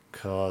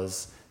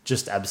 because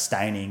just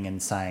abstaining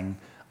and saying,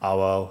 oh,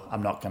 well,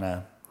 I'm not going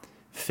to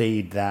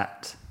feed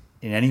that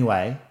in any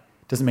way,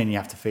 doesn't mean you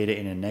have to feed it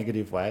in a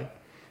negative way.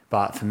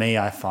 But for me,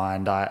 I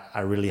find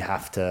I really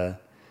have to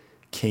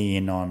key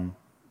in on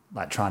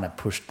trying to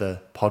push the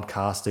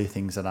podcast, do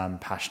things that I'm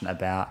passionate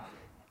about,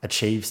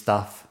 achieve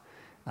stuff,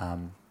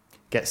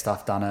 get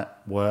stuff done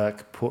at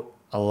work, put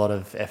a lot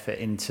of effort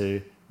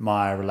into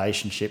my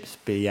relationships,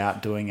 be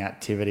out doing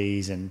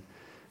activities and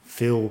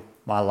fill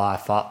my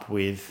life up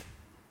with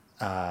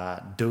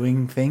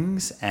doing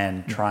things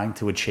and trying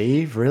to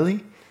achieve,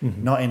 really.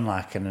 Not in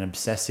an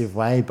obsessive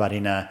way, but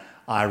in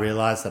I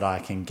realize that I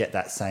can get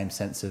that same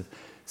sense of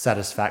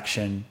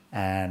satisfaction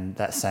and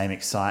that same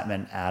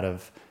excitement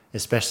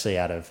especially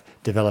out of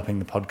developing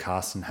the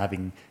podcast and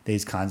having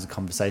these kinds of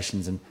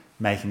conversations and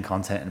making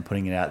content and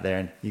putting it out there.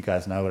 And you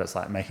guys know what it's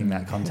like making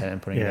that content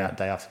and putting it out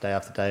day after day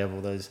after day of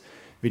all those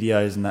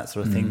videos and that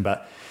sort of thing.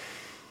 But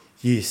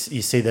you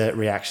see the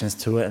reactions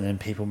to it, and then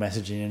people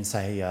messaging and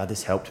say,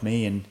 this helped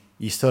me, and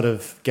you sort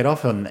of get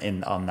off on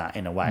that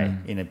in a way,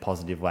 in a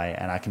positive way.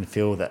 And I can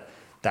feel that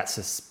that's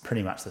just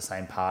pretty much the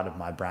same part of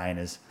my brain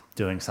as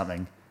doing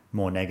something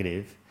more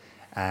negative,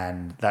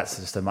 and that's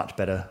just a much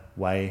better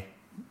way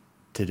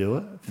to do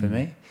it for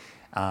me.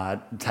 It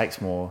takes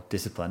more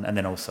discipline, and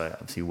then also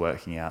obviously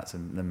working out's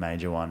the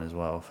major one as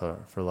well for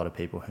a lot of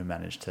people who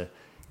manage to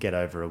get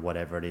over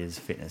whatever it is.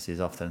 Fitness is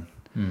often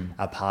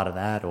a part of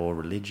that, or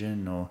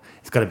religion, or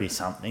it's got to be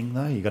something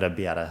though. You got to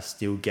be able to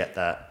still get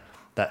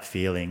that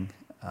feeling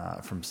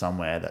from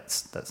somewhere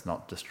that's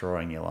not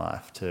destroying your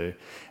life too.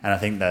 And I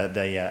think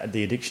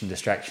the addiction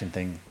distraction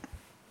thing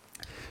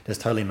just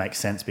totally makes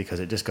sense, because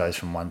it just goes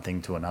from one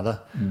thing to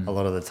another a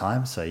lot of the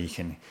time. So you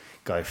can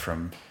go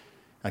from,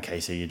 okay,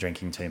 so you're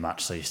drinking too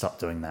much, so you stop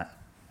doing that,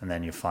 and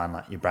then you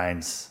find your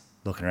brain's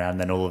looking around,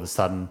 and then all of a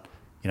sudden,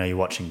 you're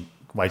watching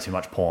way too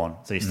much porn,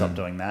 so you stop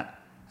doing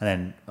that, and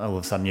then all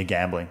of a sudden you're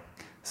gambling,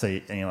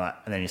 and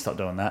then you stop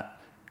doing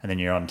that, and then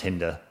you're on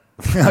Tinder.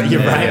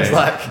 Your brain's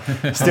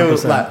still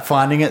 100%.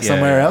 Finding it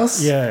somewhere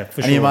else. Yeah,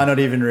 for sure. And you might not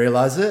even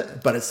realize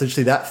it, but it's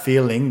literally that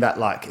feeling, that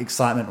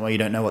excitement where you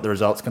don't know what the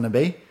result's going to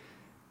be.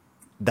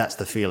 That's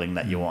the feeling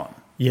that you want.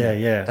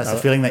 Yeah. That's the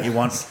feeling that you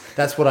want.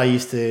 That's what I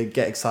used to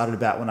get excited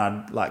about when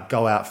I'd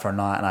go out for a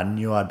night and I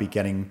knew I'd be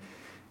getting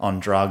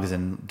on drugs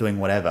and doing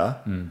whatever.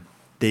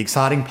 The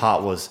exciting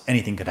part was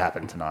anything could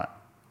happen tonight.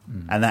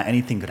 And that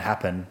anything could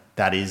happen,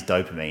 that is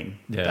dopamine.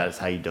 Yeah. That is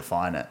how you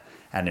define it.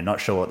 And you're not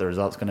sure what the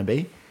result's going to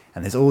be.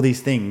 And there's all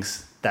these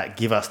things that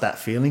give us that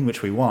feeling,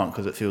 which we want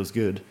because it feels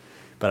good,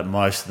 but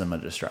most of them are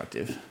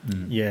destructive.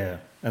 Yeah.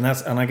 And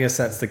I guess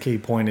that's the key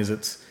point, is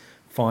it's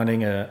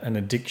finding an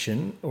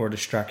addiction or a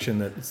distraction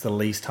that it's the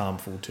least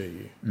harmful to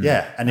you.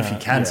 Yeah, and if you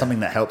can,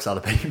 something that helps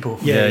other people.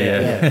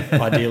 Yeah.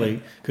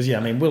 Ideally, because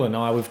Will and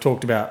I, we've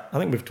talked about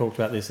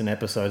this in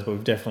episodes, but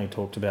we've definitely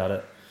talked about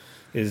it.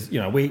 Is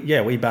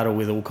we battle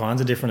with all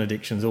kinds of different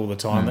addictions all the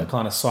time that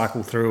kind of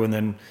cycle through, and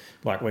then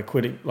like we're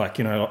quitting. Like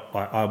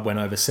I went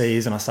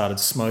overseas and I started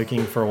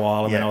smoking for a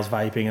while, and then I was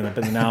vaping,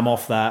 but now I'm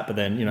off that. But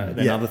then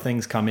other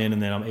things come in,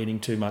 and then I'm eating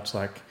too much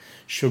like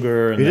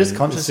sugar. And you're just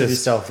conscious of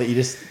yourself that you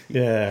just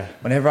yeah.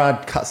 Whenever I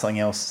cut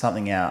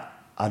something out,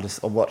 I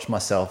watch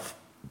myself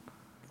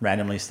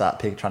randomly start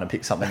trying to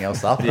pick something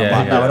else up. And I'm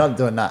like, no, we're not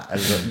doing that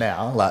as of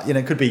now. Like,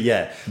 it could be,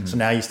 So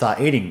now you start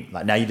eating,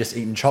 like now you're just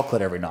eating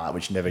chocolate every night,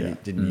 which you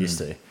didn't used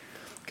to.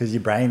 Because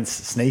your brain's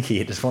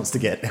sneaky. It just wants to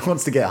get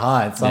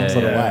high in some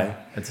sort of way.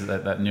 It's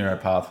that neuro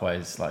pathway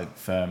is like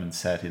firm and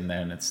set in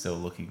there, and it's still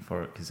looking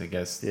for it. Because I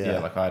guess,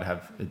 like I'd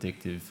have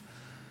addictive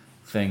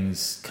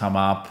things come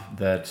up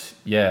that,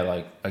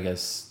 I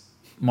guess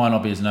might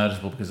not be as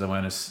noticeable because I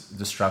weren't as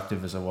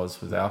destructive as I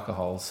was with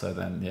alcohol. So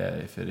then,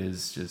 if it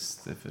is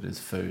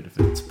food, if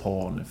it's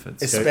porn, if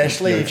it's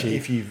especially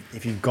if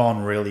you've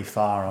gone really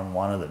far on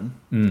one of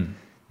them,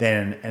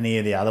 then any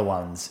of the other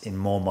ones in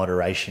more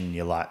moderation,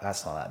 you're like,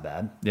 that's not that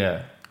bad.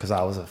 Yeah. Because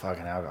I was a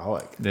fucking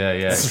alcoholic.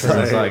 Yeah.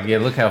 So it's like,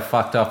 look how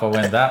fucked up I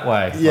went that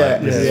way.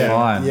 This is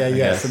fine.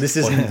 Yeah. So this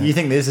isn't. You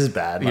think this is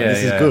bad? Like,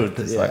 this is good.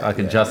 It's like I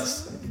can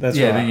just. That's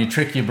right. Then you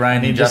trick your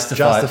brain and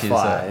justify it to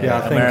yourself.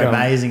 I think we're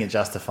amazing at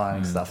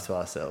justifying stuff to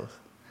ourselves.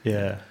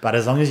 Yeah. But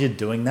as long as you're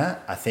doing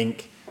that, I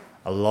think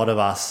a lot of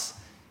us,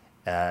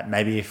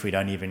 maybe if we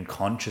don't even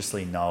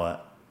consciously know it,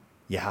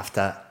 you have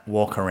to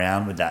walk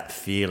around with that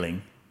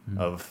feeling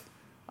of,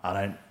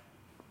 I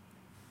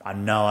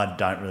know I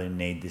don't really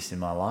need this in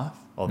my life,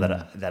 or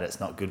that it's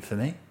not good for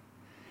me.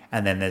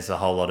 And then there's a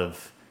whole lot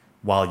of,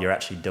 while you're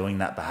actually doing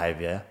that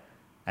behavior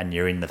and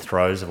you're in the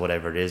throes of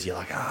whatever it is, you're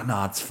like, oh,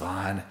 no, it's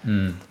fine.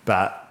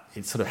 But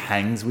it sort of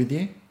hangs with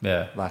you.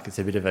 Yeah. Like it's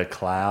a bit of a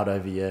cloud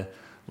over your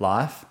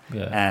life.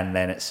 Yeah. And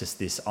then it's just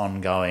this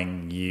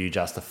ongoing, you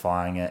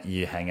justifying it,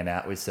 you hanging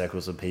out with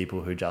circles of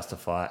people who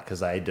justify it because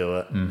they do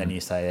it. And then you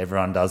say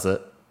everyone does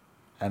it.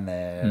 And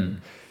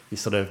then you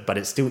sort of, but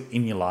it's still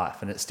in your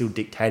life and it's still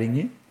dictating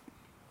you.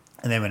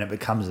 And then when it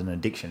becomes an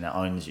addiction, it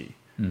owns you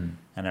and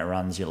it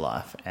runs your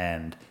life.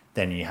 And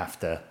then you have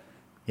to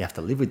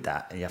live with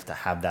that. And you have to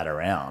have that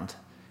around,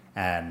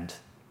 and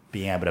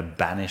being able to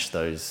banish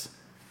those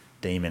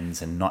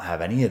demons and not have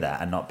any of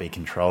that and not be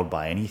controlled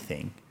by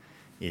anything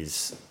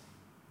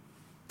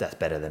that's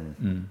better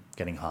than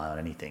getting high on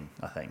anything,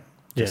 I think.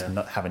 Just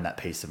not having that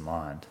peace of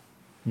mind.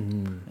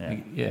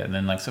 Yeah. And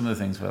then like some of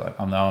the things where like,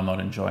 I know I'm not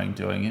enjoying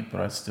doing it,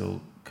 but I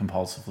still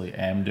compulsively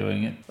am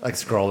doing it. Like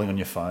scrolling on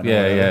your phone.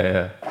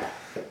 Yeah.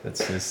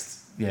 It's just,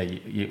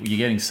 you're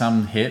getting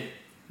some hit,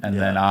 and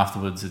then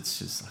afterwards it's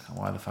just like,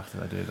 why the fuck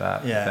did I do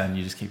that? Yeah. But then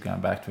you just keep going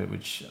back to it,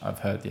 which I've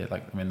heard,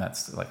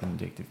 that's like an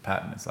addictive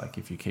pattern. It's like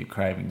if you keep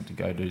craving to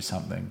go do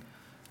something,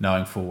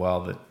 knowing full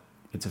well that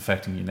it's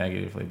affecting you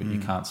negatively, but you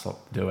can't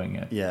stop doing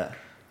it. Yeah.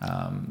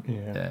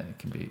 It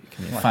can be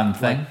a fun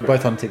thing. We're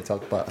both on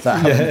TikTok, but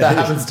that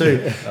happens too.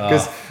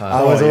 Because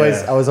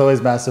I was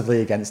always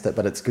massively against it,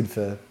 but it's good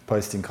for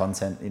posting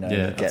content. You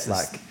get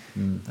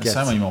there's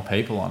so many more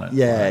people on it.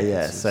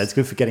 Yeah. So it's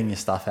good for getting your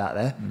stuff out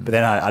there. But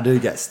then I do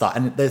get stuck,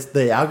 and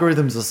the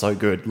algorithms are so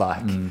good.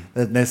 Like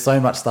there's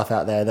so much stuff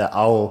out there that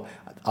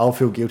I'll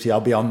feel guilty.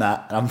 I'll be on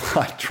that, and I'm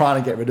like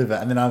trying to get rid of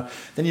it, and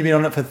then you've been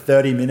on it for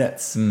 30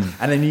 minutes, and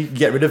then you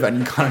get rid of it, and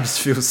you kind of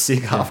just feel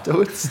sick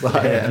afterwards.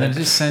 Like, and it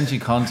just sends you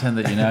content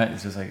that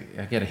it's just like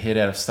I get a hit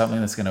out of something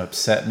that's going to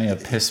upset me or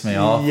piss me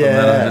off, and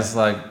then I'm just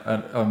like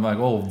I'm like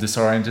all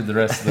disoriented the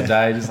rest of the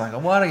day, just like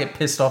why do I get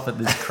pissed off at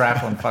this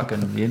crap on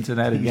fucking the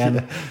internet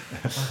again?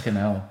 Fucking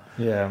hell.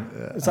 Yeah,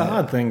 it's a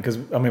hard thing because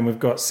we've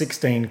got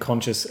 16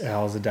 conscious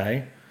hours a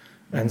day,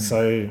 and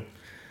so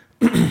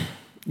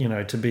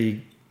to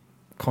be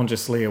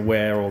consciously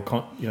aware or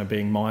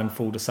being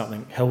mindful to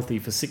something healthy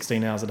for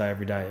 16 hours a day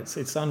every day,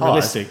 it's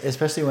unrealistic,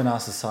 especially when our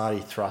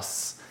society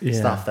thrusts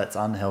stuff that's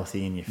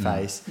unhealthy in your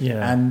face.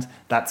 And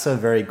that's a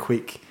very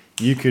quick,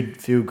 you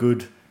could feel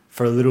good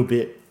for a little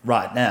bit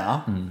right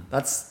now.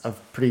 That's a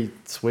pretty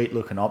sweet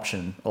looking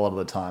option a lot of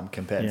the time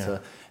compared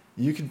to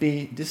you could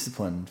be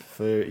disciplined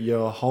for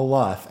your whole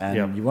life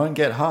and you won't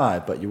get high,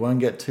 but you won't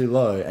get too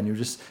low, and you'll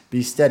just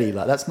be steady.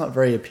 Like that's not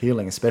very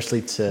appealing,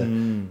 especially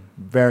to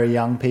very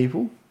young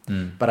people.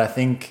 But I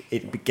think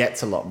it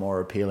gets a lot more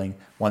appealing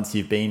once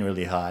you've been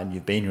really high and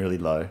you've been really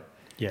low.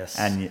 Yes.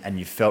 And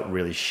you've felt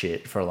really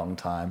shit for a long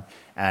time,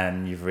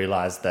 and you've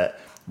realised that,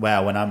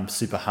 wow, when I'm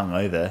super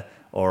hungover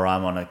or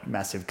I'm on a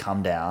massive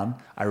come down,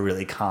 I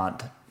really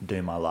can't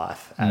do my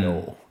life at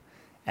all.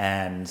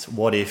 And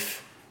what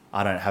if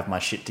I don't have my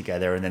shit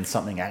together and then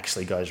something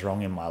actually goes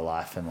wrong in my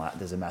life and like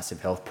there's a massive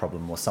health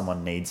problem or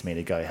someone needs me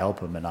to go help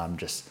them and I'm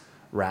just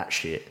rat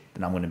shit,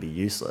 then I'm going to be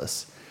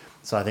useless.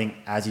 So I think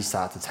as you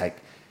start to take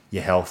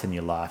your health and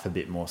your life a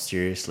bit more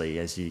seriously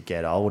as you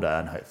get older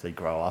and hopefully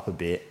grow up a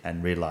bit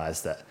and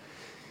realise that,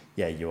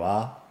 you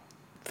are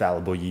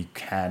fallible, you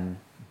can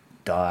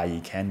die,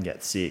 you can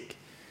get sick,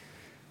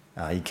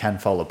 you can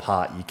fall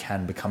apart, you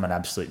can become an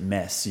absolute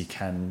mess, you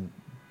can,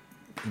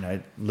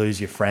 lose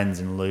your friends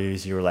and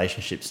lose your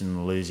relationships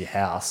and lose your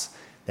house.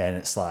 Then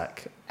it's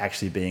like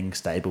actually being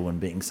stable and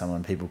being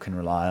someone people can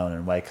rely on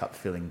and wake up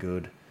feeling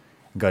good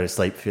and go to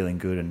sleep feeling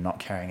good and not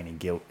carrying any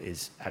guilt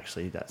is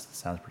actually, that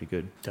sounds pretty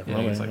good.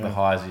 Definitely. It's like the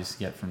highs you used to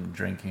get from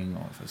drinking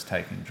or if it was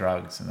taking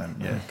drugs, and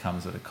then it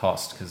comes at a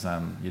cost because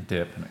you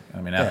dip.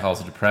 And,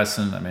 alcohol's a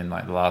depressant.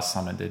 Like the last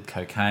time I did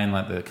cocaine,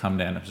 like the come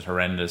down was just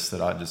horrendous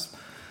that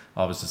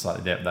I was just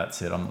like, yep,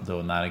 that's it. I'm not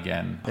doing that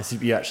again. Yes,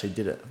 you actually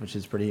did it, which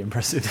is pretty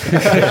impressive.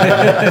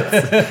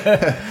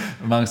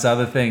 Amongst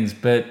other things.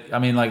 But,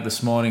 like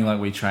this morning, like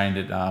we trained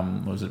at,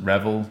 was it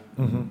Revel?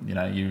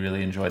 Mm-hmm. You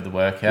really enjoyed the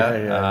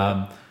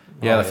workout.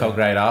 That felt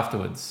great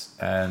afterwards.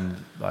 And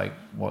like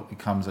what it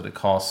comes at a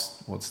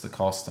cost, what's the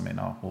cost?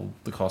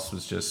 The cost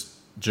was just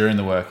during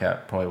the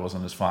workout probably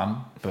wasn't as fun,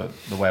 but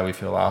the way we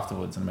feel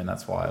afterwards,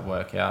 that's why I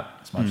work out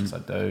as much as I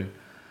do.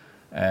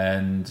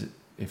 And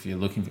if you're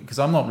looking for, because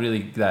I'm not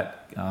really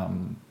that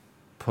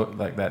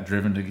that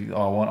driven to,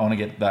 I want to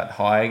get that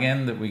high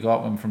again that we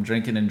got from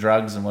drinking and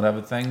drugs and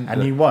whatever thing.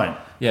 And you won't.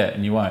 Yeah,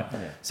 and you won't.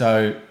 Yeah.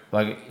 So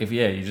like if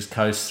you just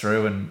coast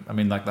through,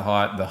 and like the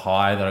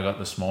high that I got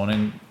this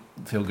morning,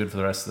 feel good for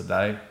the rest of the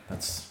day.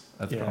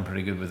 I'm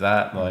pretty good with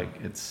that.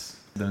 Like it's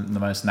the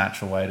most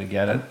natural way to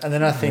get it. And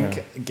then I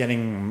think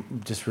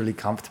getting just really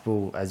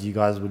comfortable as you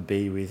guys would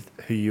be with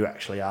who you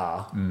actually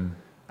are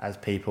as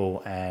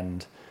people,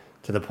 and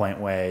to the point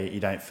where you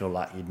don't feel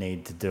like you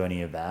need to do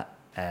any of that,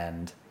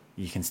 and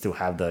you can still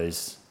have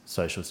those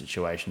social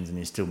situations and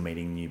you're still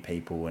meeting new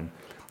people and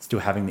still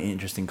having the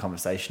interesting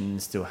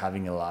conversations, still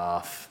having a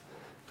laugh,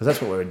 because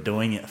that's what we're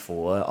doing it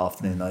for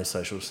often in those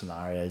social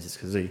scenarios. It's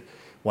because we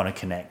want to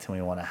connect and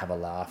we want to have a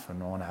laugh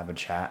and we want to have a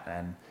chat,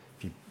 and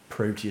if you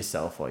prove to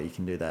yourself you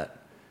can do that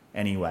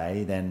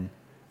anyway, then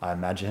I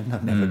imagine,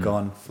 I've never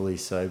gone fully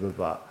sober,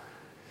 but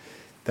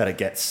that it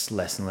gets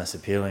less and less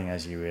appealing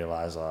as you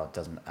realise it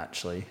doesn't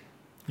actually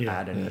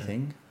add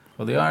anything.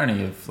 Well, the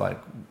irony of like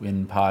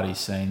in party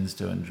scenes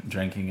doing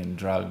drinking and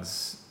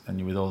drugs, and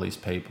you're with all these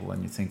people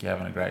and you think you're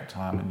having a great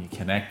time and you're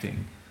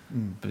connecting,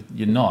 but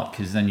you're not,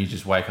 because then you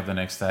just wake up the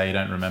next day, you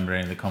don't remember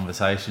any of the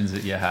conversations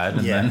that you had,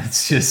 and then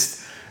it's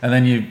just, and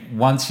then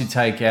once you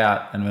take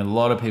out, and a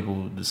lot of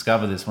people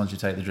discover this, once you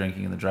take the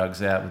drinking and the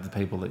drugs out with the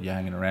people that you're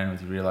hanging around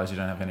with, you realise you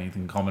don't have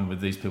anything in common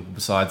with these people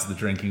besides the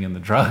drinking and the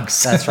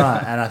drugs. That's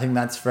right, and I think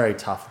that's very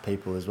tough for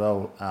people as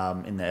well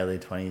in the early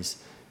 20s,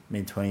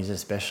 mid-20s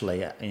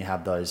especially, and you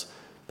have those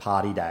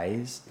party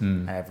days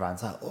and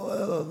everyone's like,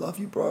 oh, I love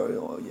you,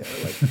 bro,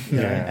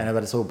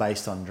 but it's all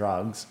based on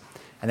drugs.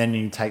 And then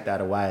you take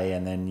that away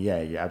and then,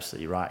 you're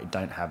absolutely right, you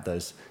don't have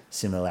those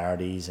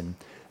similarities. And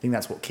I think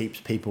that's what keeps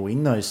people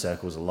in those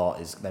circles a lot,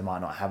 is they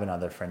might not have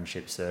another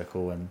friendship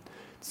circle, and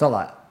it's not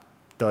like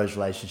those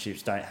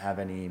relationships don't have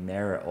any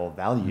merit or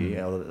value,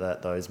 or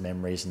that those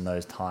memories and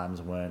those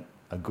times weren't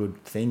a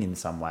good thing in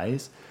some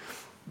ways.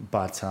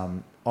 But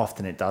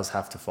often it does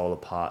have to fall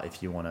apart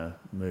if you want to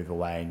move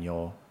away and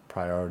your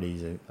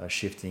priorities are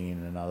shifting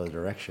in another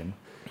direction.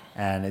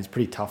 And it's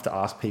pretty tough to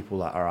ask people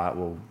like, all right,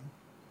 well,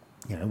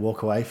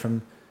 walk away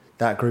from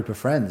that group of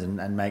friends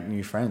and make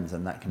new friends.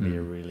 And that can be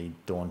a really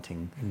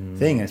daunting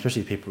thing. And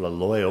especially if people are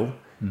loyal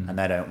and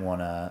they don't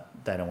want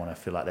to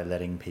feel like they're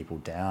letting people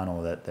down,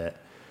 or that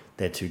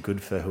they're too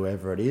good for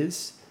whoever it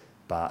is.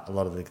 But a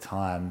lot of the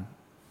time,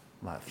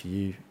 like for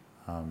you,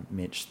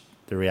 Mitch,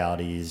 the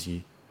reality is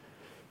you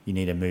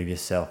need to move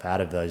yourself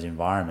out of those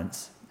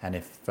environments. And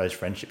if those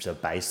friendships are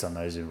based on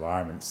those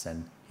environments,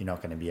 then you're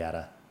not going to be able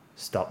to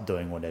stop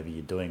doing whatever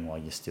you're doing while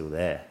you're still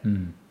there.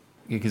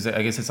 Because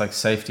I guess it's like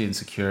safety and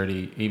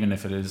security, even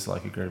if it is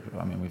like a group.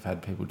 We've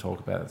had people talk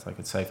about it. It's like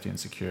it's safety and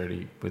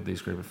security with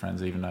these group of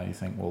friends, even though you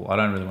think, well, I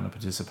don't really want to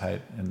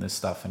participate in this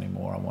stuff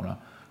anymore. I want to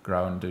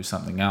grow and do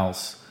something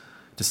else.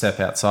 To step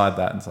outside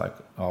that, and it's like,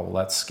 oh, well,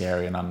 that's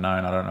scary and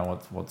unknown. I don't know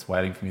what's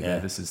waiting for me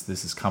there. This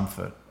is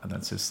comfort, and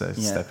that's just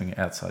stepping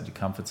outside your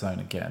comfort zone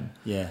again.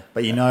 Yeah,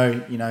 but you know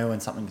when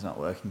something's not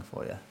working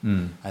for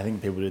you. I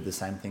think people do the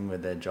same thing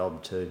with their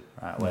job too,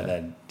 right? Where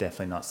they're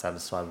definitely not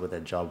satisfied with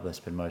their job. They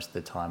spend most of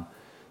their time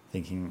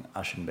thinking,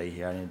 I shouldn't be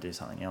here. I need to do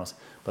something else.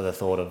 But the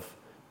thought of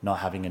not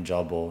having a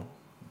job or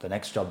the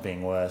next job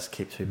being worse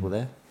keeps people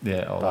there.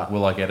 Yeah, or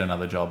will I get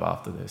another job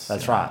after this?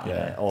 That's right.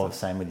 Yeah. Or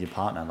same with your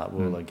partner. Like,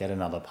 will I get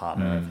another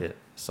partner if it?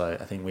 So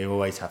I think we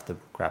always have to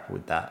grapple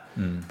with that.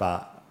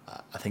 But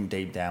I think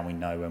deep down we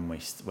know when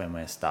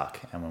we're stuck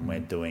and when we're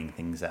doing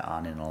things that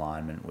aren't in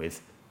alignment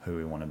with who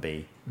we want to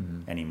be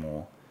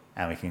anymore,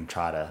 and we can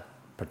try to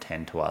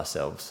pretend to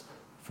ourselves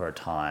for a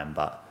time,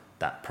 but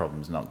that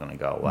problem's not going to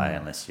go away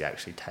unless you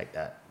actually take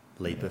that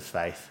leap of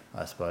faith,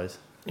 I suppose.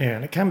 Yeah,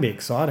 and it can be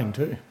exciting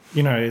too.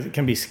 It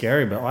can be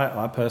scary, but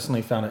I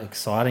personally found it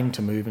exciting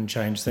to move and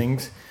change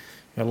things.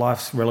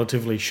 Life's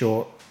relatively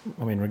short,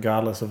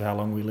 regardless of how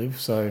long we live.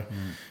 So,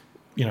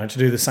 to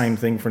do the same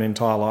thing for an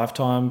entire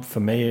lifetime, for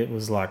me, it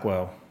was like,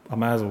 well, I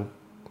may as well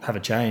have a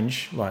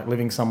change. Like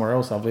living somewhere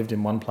else, I've lived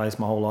in one place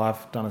my whole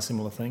life, done a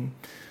similar thing.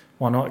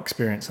 why not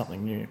experience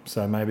something new?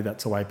 So maybe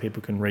that's a way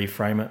people can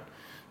reframe it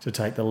to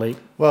take the leap.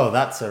 Well,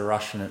 that's a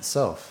rush in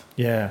itself.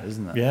 Yeah.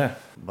 Isn't it? Yeah.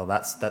 Well,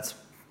 that's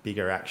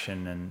bigger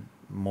action and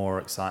more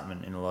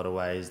excitement in a lot of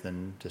ways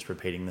than just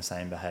repeating the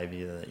same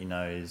behaviour that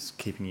is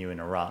keeping you in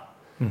a rut.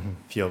 Mm-hmm.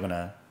 If you're going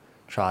to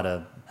try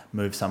to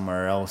move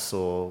somewhere else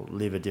or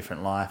live a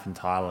different life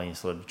entirely,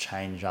 sort of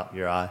change up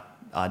your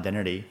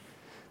identity,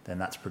 then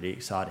that's pretty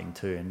exciting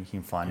too, and you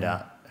can find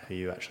out who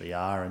you actually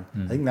are. And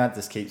I think that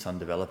just keeps on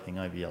developing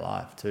over your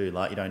life too.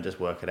 Like, you don't just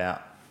work it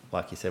out,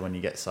 like you said, when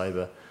you get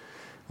sober.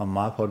 On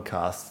my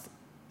podcast,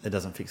 it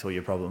doesn't fix all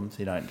your problems.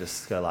 You don't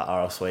just go like,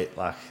 oh, sweet,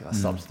 like I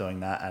stopped doing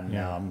that, and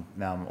now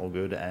I'm all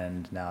good,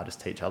 and now I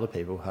just teach other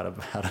people how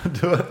to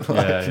do it.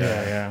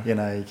 Like,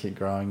 you keep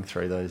growing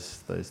through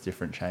those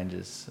different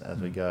changes as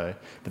we go.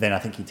 But then I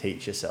think you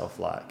teach yourself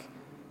like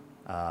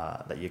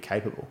that you're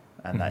capable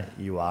and that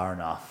you are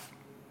enough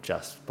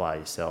just by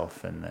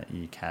yourself, and that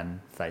you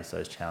can face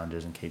those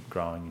challenges and keep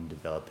growing and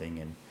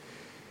developing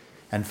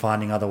and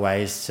finding other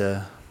ways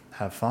to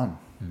have fun.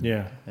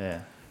 Yeah.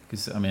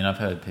 Because, I've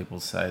heard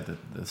people say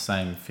that the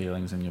same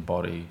feelings in your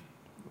body,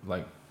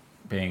 like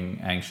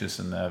being anxious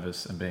and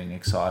nervous and being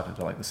excited,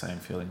 are like the same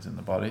feelings in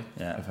the body.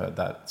 Yeah. I've heard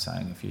that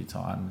saying a few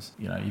times.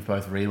 You've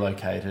both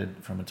relocated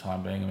from a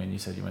time being. You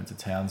said you went to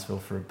Townsville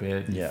for a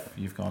bit.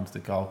 You've gone to the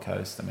Gold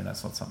Coast.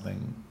 That's not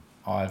something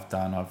I've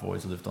done. I've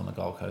always lived on the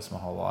Gold Coast my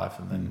whole life.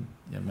 And then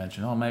you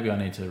mentioned, maybe I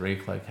need to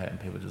relocate. And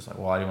people are just like,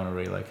 why do you want to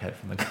relocate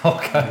from the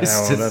Gold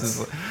Coast?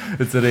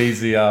 It's an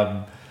easy...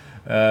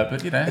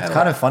 but it's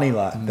kind of funny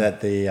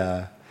that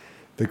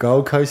the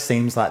Gold Coast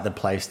seems like the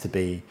place to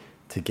be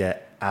to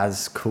get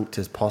as cooked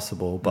as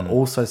possible, but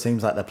also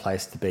seems like the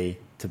place to be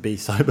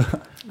sober.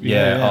 Oh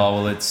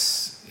well,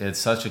 it's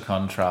such a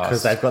contrast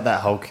because they've got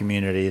that whole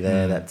community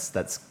there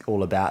that's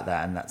all about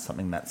that, and that's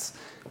something that's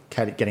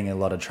getting a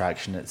lot of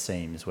traction. It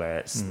seems where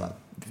it's like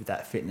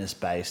that fitness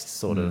based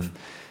sort of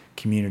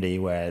community,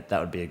 where that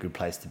would be a good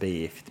place to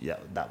be if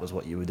that was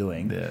what you were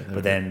doing.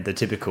 But then the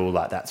typical,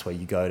 like, that's where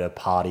you go to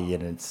party,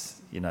 and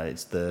it's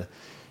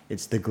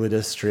it's the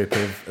glitter strip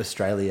of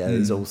Australia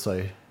is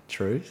also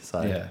true. So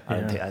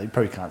I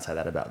probably can't say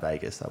that about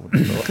Vegas. I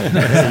wouldn't have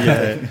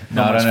thought.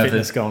 Not much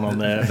fitness going on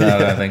there. No, I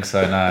don't think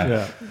so.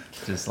 No,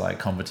 just like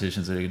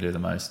competitions where you can do the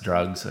most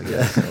drugs, I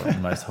guess, or the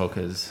most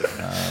hookers.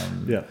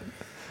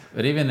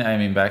 But even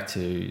aiming back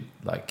to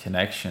like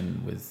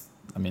connection with.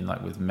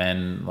 With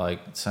men, like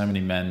so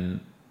many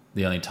men,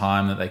 the only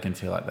time that they can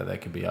feel like that they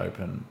could be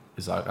open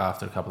is like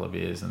after a couple of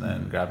years, and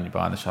then grabbing you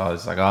behind the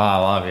shoulders, like, oh, I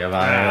love you,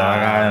 buddy.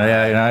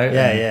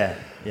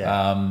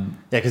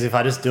 Because if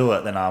I just do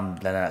it, then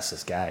that's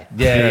just gay.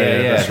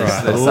 That's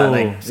right.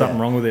 There's something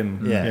wrong with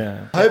him.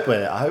 I hope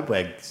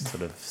we're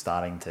sort of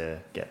starting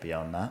to get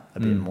beyond that a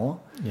bit more.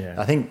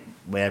 I think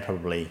we're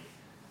probably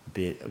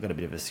got a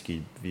bit of a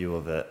skewed view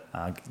of it.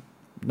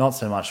 Not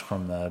so much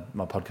from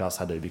my podcast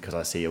I do, because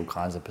I see all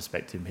kinds of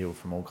perspective, people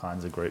from all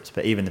kinds of groups,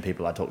 but even the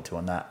people I talk to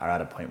on that are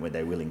at a point where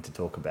they're willing to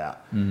talk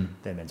about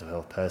their mental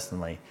health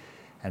personally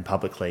and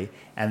publicly.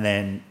 And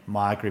then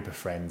my group of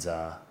friends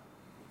are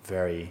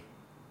very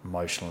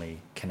emotionally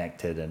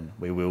connected, and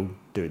we will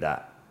do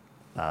that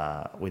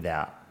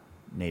without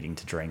needing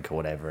to drink or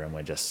whatever, and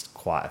we're just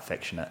quite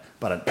affectionate,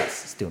 but that's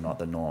still not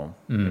the norm,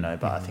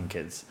 but I think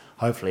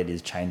hopefully it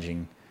is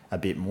changing a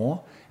bit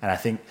more. And I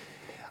think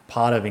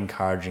part of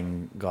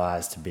encouraging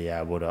guys to be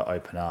able to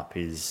open up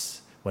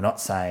is, we're not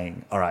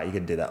saying, all right, you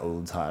can do that all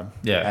the time.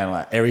 And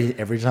like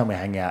every time we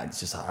hang out, it's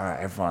just like, all right,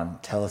 everyone,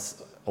 tell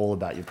us all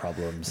about your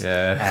problems.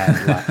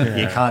 And like,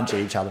 you can't G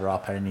each other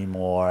up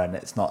anymore, and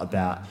it's not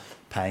about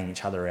paying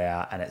each other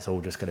out, and it's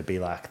all just going to be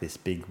like this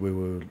big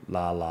woo-woo,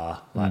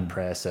 la-la, like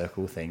prayer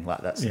circle thing.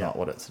 Like, that's not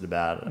what it's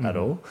about at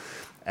all.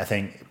 I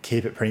think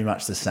keep it pretty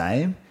much the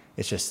same.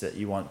 It's just that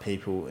you want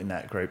people in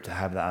that group to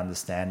have that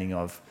understanding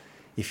of,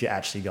 if you're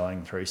actually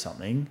going through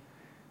something,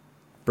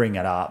 bring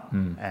it up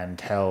and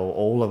tell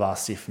all of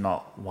us, if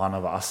not one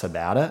of us,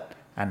 about it,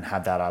 and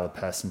have that other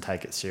person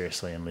take it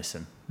seriously and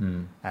listen,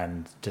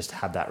 and just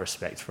have that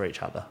respect for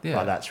each other.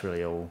 Like, that's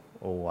really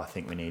all I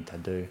think we need to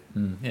do.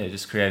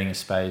 Just creating a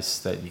space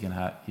that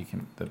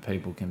that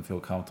people can feel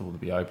comfortable to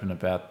be open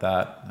about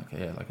that.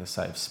 Like a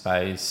safe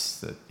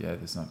space that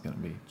there's not going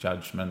to be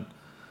judgment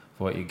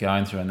for what you're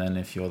going through, and then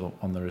if you're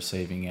on the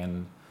receiving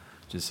end,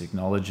 just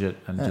acknowledge it,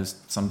 and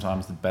just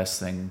sometimes the best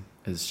thing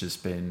is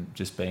just being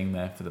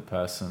there for the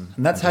person.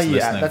 And that's how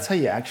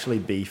you actually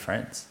be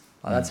friends.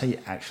 Like, that's how you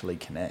actually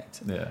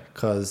connect.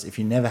 Because if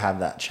you never have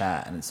that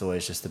chat, and it's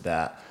always just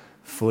about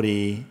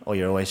footy, or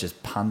you're always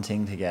just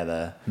punting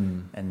together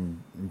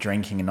and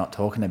drinking and not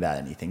talking about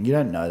anything, you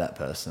don't know that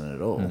person at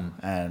all,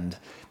 and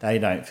they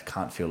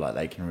can't feel like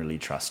they can really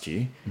trust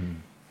you.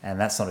 And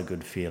that's not a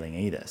good feeling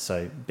either.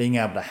 So being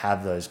able to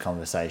have those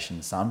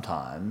conversations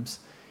sometimes,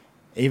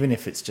 even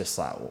if it's just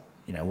like,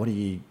 what do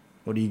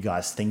you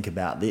guys think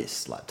about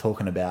this? Like,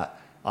 talking about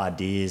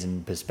ideas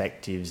and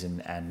perspectives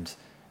and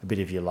a bit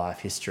of your life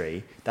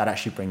history, that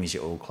actually brings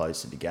you all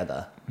closer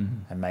together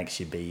and makes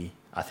you be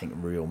I think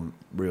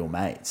real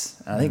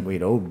mates. And I think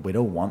we'd all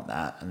want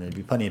that. And there'd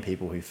be plenty of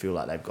people who feel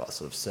like they've got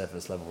sort of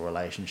surface level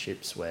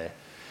relationships where,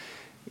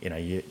 you know,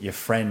 you're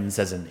friends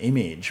as an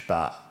image,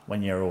 but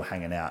when you're all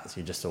hanging out,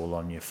 so you're just all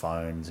on your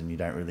phones and you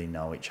don't really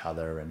know each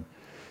other. And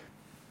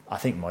I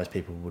think most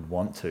people would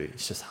want to.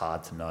 It's just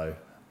hard to know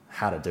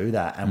how to do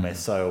that. And we're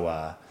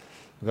so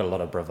we've got a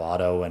lot of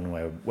bravado, and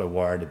we're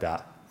worried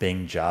about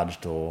being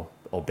judged or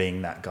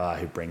being that guy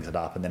who brings it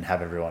up and then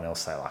have everyone else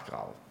say like,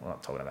 oh, we're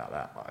not talking about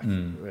that. Like,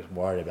 we're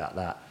worried about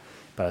that.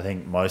 But I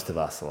think most of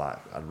us are like,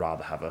 I'd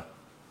rather have a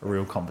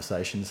real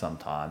conversation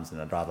sometimes,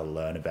 and I'd rather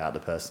learn about the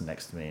person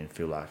next to me and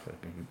feel like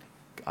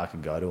I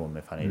could go to them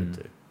if I needed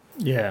to.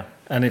 Yeah,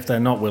 and if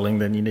they're not willing,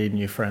 then you need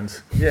new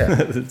friends. Yeah.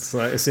 It's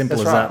like as simple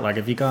as that. Like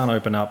if you can't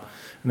open up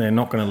and they're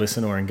not going to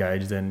listen or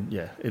engage, then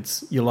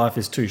your life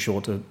is too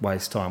short to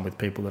waste time with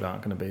people that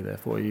aren't going to be there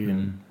for you,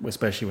 and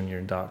especially when you're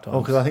in dark times.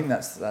 Well, because I think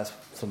that's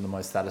sort of the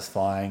most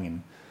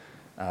satisfying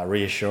and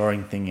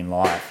reassuring thing in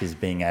life is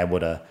being able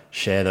to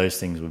share those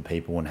things with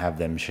people and have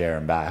them share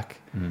them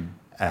back,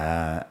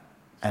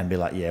 and be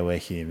like, yeah, we're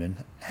human,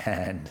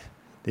 and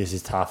this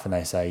is tough, and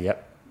they say,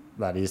 yep,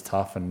 that is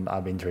tough, and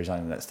I've been through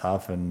something that's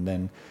tough, and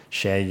then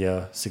share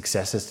your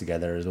successes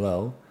together as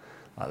well.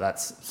 Like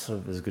that's sort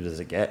of as good as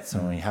it gets.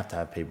 And you have to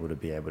have people to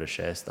be able to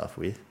share stuff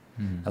with.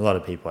 A lot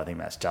of people, I think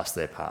that's just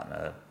their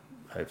partner.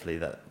 Hopefully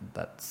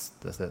that's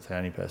the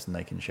only person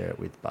they can share it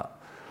with. But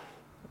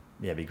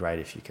yeah, it'd be great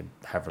if you could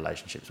have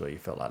relationships where you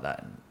felt like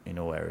that in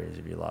all areas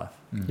of your life.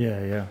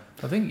 Yeah.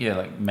 I think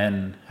like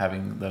men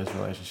having those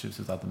relationships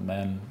with other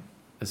men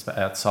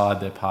outside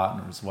their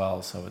partner as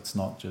well, so it's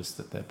not just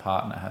that their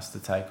partner has to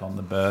take on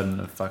the burden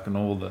of fucking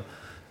all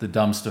the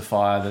dumpster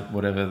fire that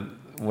whatever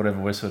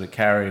we're sort of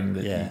carrying,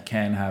 that you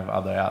can have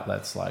other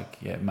outlets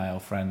like male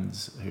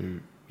friends who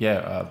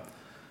are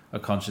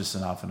conscious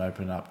enough and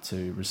open up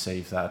to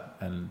receive that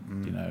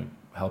and you know,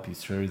 help you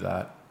through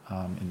that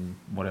in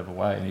whatever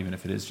way, and even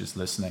if it is just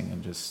listening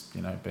and just,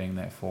 you know, being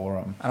there for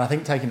them. And I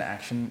think taking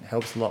action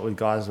helps a lot with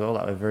guys as well.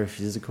 Like, we're very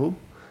physical,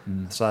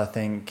 so I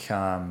think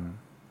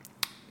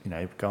you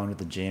know, going to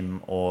the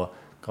gym or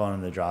going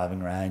to the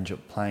driving range or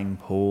playing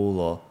pool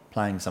or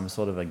playing some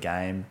sort of a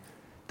game,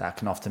 that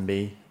can often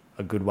be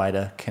a good way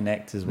to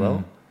connect as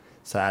well.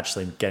 So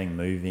actually getting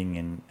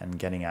moving and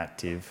getting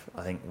active,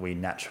 I think we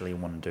naturally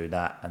want to do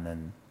that. And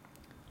then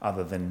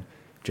other than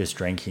just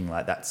drinking,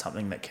 like that's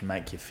something that can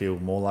make you feel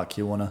more like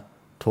you want to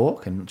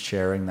talk, and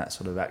sharing that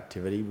sort of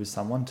activity with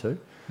someone too.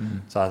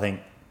 So I think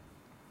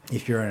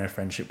if you're in a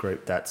friendship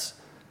group that's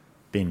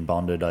been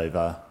bonded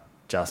over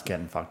just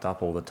getting fucked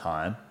up all the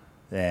time,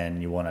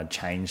 then you want to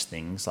change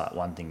things. Like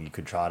one thing you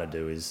could try to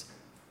do is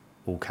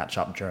we'll catch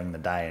up during the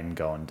day and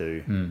go and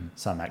do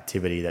some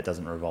activity that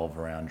doesn't revolve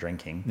around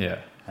drinking. Yeah.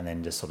 And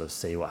then just sort of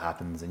see what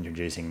happens,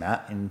 introducing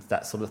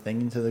that sort of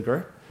thing into the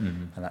group.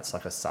 And that's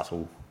like a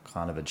subtle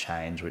kind of a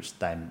change, which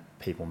then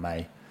people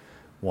may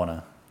want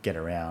to get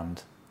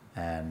around,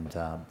 and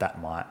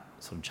that might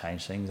sort of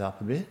change things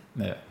up a bit.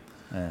 Yeah.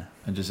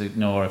 And just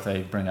ignore if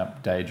they bring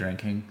up day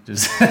drinking.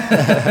 Just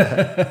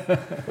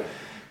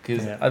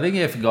because I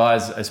think for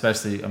guys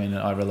especially, I mean,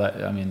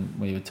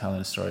 when you were telling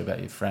a story about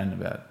your friend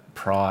about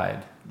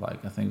pride,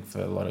 like I think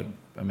for a lot of,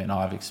 I mean,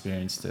 I've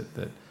experienced it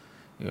that,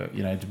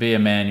 you know, to be a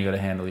man, you got to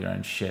handle your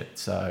own shit.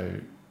 So,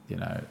 you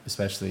know,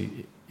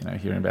 especially, you know,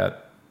 hearing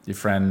about your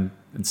friend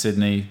in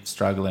Sydney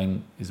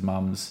struggling, his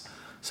mum's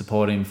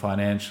supporting him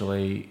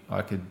financially,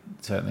 I could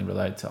certainly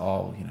relate to,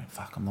 you know,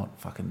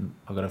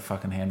 I've got to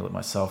fucking handle it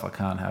myself. I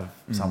can't have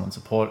someone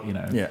support, you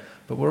know. Yeah.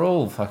 But we're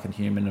all fucking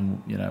human,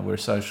 and, you know, we're a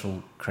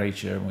social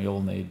creature, and we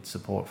all need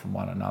support from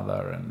one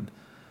another. And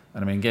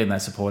I mean, getting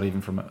that support even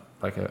from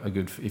like a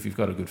good, if you've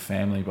got a good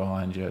family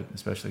behind you,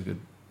 especially good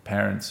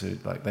parents who,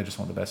 like, they just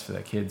want the best for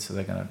their kids, so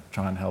they're going to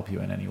try and help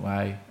you in any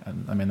way.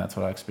 And I mean, that's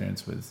what I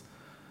experienced with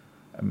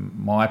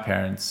my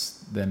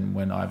parents. Then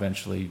when I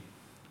eventually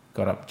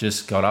got up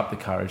the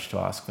courage to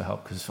ask for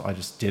help, because I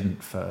just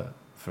didn't for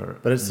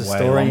but it's the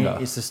story longer.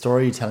 It's the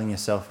story you're telling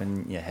yourself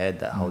in your head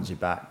that holds you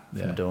back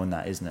from doing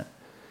that, isn't it?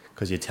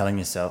 Because you're telling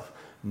yourself,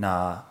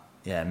 man,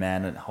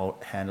 it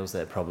handles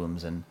their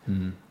problems, and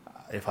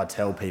if I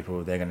tell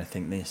people, they're going to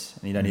think this,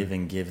 and you don't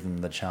even give them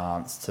the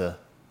chance to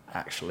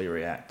actually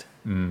react.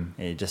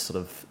 You just sort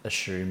of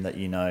assume that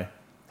you know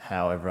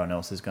how everyone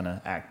else is going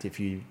to act if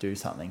you do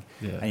something,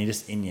 and you're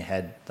just in your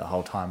head the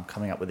whole time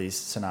coming up with these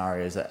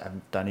scenarios that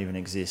don't even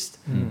exist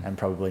and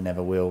probably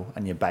never will,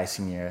 and you're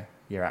basing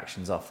your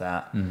actions off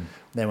that.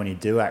 Then when you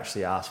do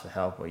actually ask for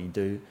help, or you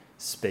do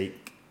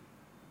speak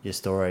your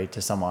story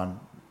to someone,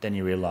 then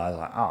you realise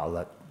like,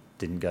 that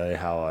didn't go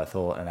how I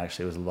thought, and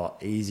actually it was a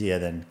lot easier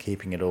than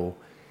keeping it all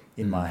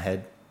in my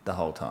head the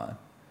whole time.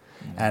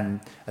 And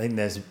I think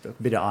there's a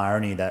bit of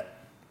irony that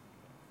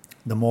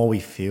the more we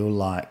feel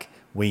like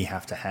we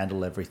have to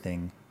handle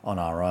everything on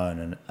our own,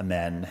 and a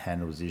man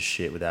handles his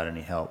shit without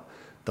any help,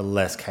 the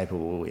less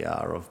capable we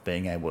are of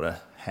being able to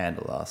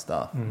handle our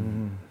stuff.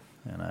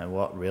 You know,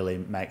 what really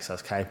makes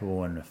us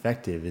capable and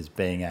effective is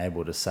being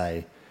able to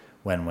say,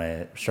 when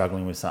we're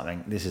struggling with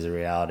something, this is a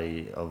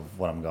reality of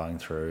what I'm going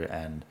through,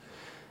 and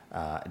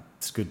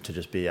it's good to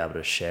just be able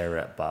to share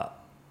it. But,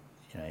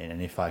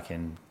 and if I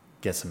can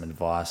get some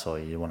advice or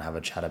you want to have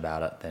a chat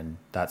about it, then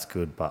that's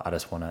good. But I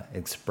just want to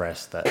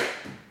express that,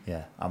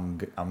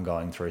 I'm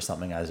going through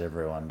something as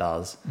everyone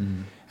does.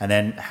 And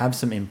then have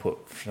some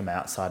input from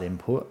outside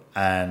input,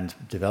 and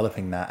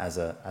developing that as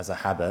a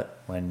habit.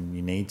 When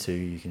you need to,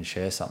 you can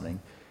share something.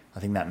 I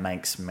think that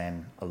makes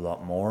men a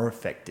lot more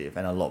effective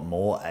and a lot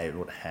more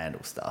able to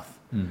handle stuff,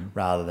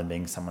 rather than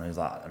being someone who's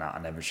like, no, I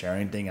never share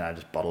anything and I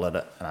just bottle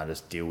it and I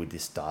just deal with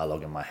this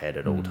dialogue in my head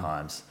at all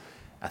times.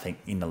 I think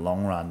in the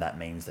long run, that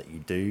means that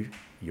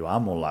you are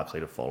more likely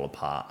to fall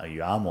apart, or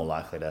you are more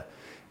likely to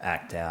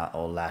act out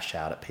or lash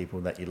out at people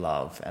that you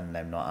love and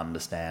them not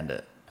understand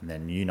it, and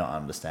then you not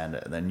understand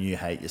it, and then you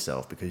hate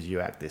yourself because you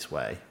act this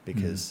way,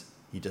 because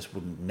you just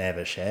wouldn't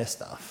never share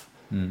stuff.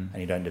 And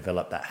you don't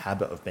develop that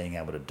habit of being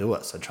able to do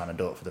it. So trying to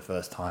do it for the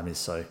first time is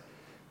so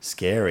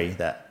scary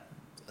that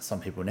some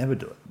people never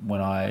do it. When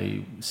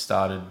I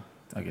started,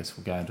 I guess,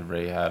 going to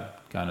rehab,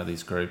 going to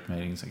these group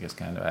meetings, I guess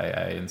going to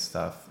AA and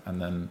stuff, and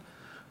then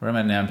where I'm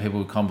at now, and people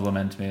would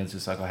compliment me, it's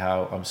just like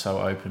how I'm so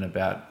open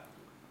about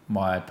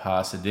my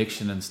past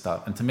addiction and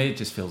stuff. And to me, it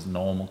just feels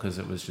normal, because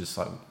it was just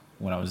like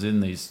when I was in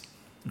these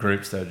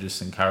groups, they would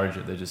just encourage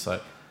it. They're just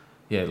like,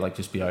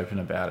 just be open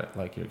about it,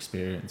 like your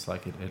experience,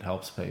 like it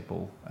helps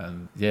people.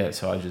 And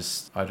so I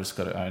just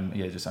got to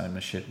own my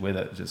shit with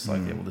it. Just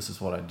like, well, this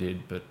is what I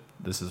did, but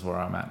this is where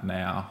I'm at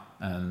now.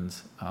 And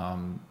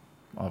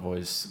I've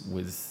always,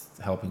 with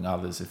helping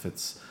others, if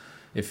it's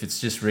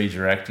just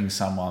redirecting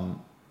someone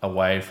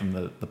away from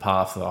the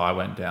path that I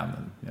went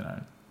down,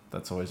 then,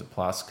 that's always a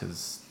plus,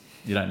 because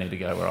you don't need to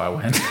go where I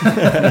went.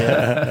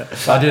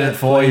 I did it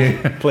for you.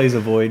 Please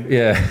avoid.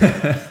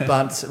 Yeah.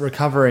 But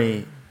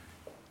recovery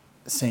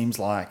seems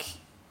like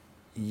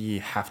you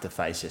have to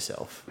face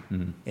yourself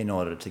in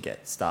order to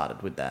get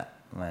started with that.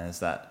 There's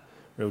that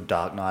real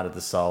dark night of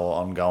the soul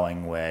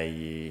ongoing where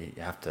you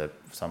have to,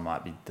 some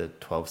might be the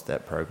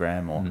 12-step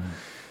program or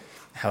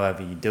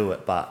however you do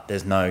it, but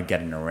there's no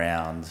getting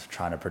around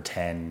trying to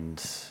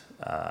pretend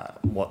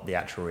what the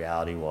actual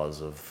reality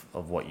was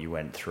of what you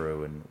went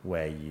through and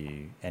where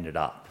you ended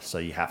up. So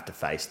you have to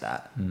face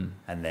that.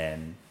 And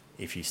then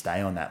if you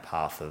stay on that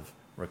path of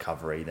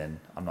recovery, then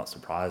I'm not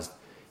surprised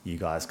you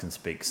guys can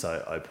speak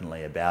so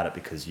openly about it,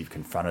 because you've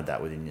confronted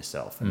that within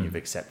yourself and you've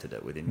accepted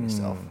it within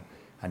yourself,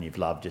 and you've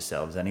loved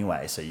yourselves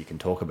anyway, so you can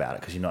talk about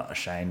it because you're not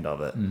ashamed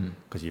of it,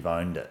 because you've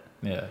owned it.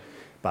 Yeah.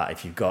 But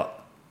if you've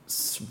got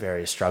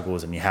various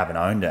struggles and you haven't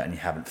owned it and you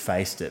haven't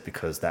faced it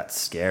because that's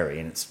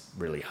scary and it's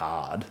really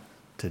hard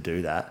to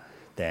do that,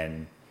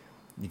 then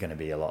you're going to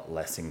be a lot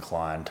less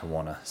inclined to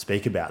want to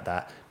speak about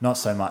that. Not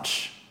so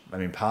much,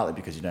 partly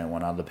because you don't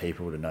want other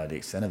people to know the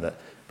extent of it,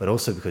 but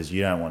also because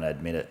you don't want to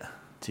admit it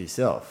to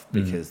yourself,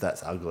 because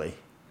that's ugly.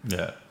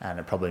 Yeah. And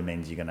it probably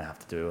means you're going to have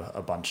to do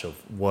a bunch of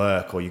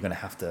work, or you're going to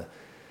have to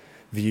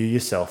view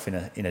yourself in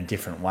a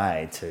different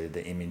way to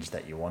the image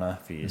that you want to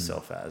view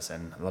yourself as.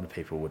 And a lot of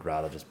people would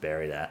rather just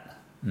bury that.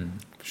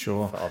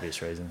 Sure. For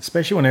obvious reasons.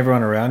 Especially when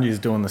everyone around you is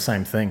doing the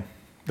same thing.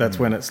 That's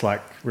when it's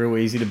like real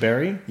easy to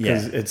bury.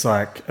 Because it's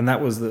like, and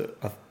that was the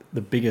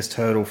biggest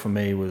hurdle for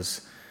me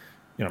was,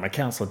 my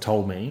counsellor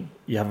told me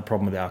you have a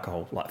problem with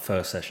alcohol, like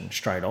first session,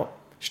 straight up.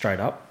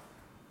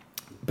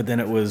 But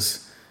then it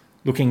was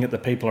looking at the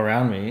people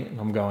around me and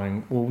I'm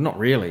going, well, not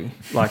really.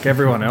 Like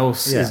everyone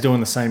else is doing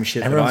the same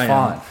shit Everyone's that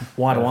I am. fine.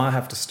 Why do I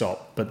have to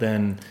stop? But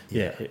then,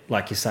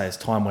 like you say, as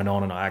time went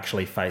on and I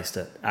actually faced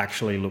it,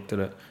 actually looked at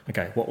it.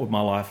 Okay, what would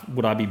my life,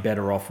 would I be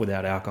better off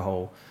without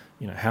alcohol?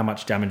 How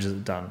much damage has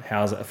it done?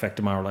 How has it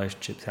affected my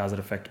relationships? How has it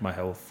affected my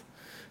health?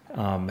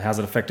 How's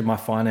it affected my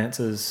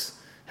finances?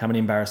 How many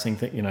embarrassing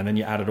things, then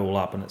you add it all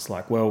up and it's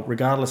like, well,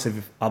 regardless of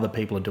if other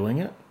people are doing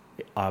it,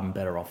 I'm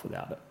better off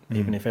without it.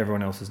 Even if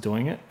everyone else is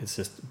doing it, it's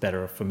just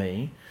better for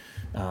me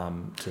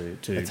to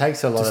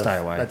stay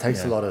away. It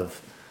takes a lot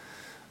of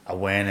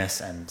awareness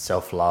and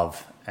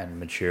self-love and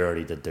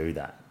maturity to do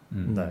that,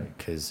 though,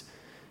 because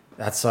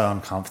that's so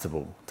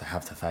uncomfortable to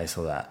have to face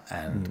all that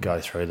and go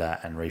through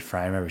that and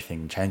reframe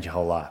everything, change your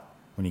whole life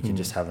when you can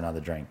just have another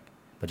drink.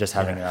 But just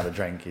having another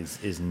drink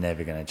is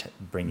never going to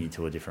bring you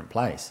to a different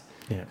place.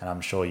 Yeah. And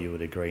I'm sure you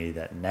would agree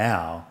that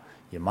now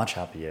you're much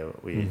happier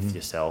with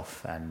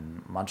yourself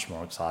and much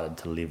more excited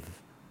to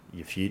live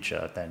your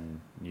future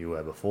than you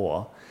were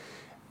before.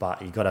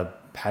 But you got to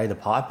pay the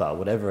piper,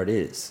 whatever it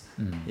is.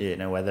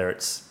 Whether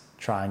it's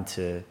trying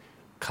to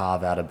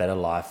carve out a better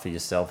life for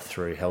yourself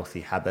through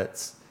healthy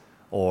habits,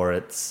 or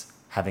it's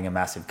having a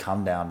massive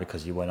come down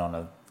because you went on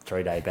a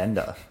 3-day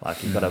bender.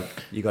 Like you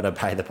got to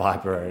pay the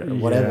piper,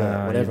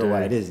 whatever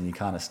way it is, and you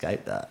can't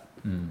escape that.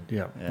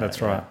 Yeah, that's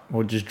right.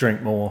 Or just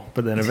drink more,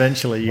 but then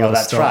eventually you'll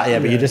that's stop. right. Yeah,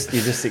 but you're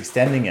just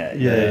extending it.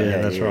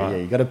 That's right. Yeah,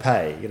 you got to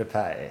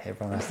pay.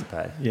 Everyone has to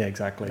pay. Yeah,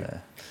 exactly. Yeah.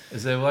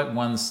 Is there like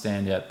one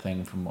standout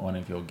thing from one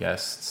of your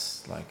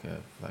guests, like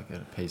a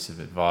piece of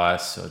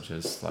advice, or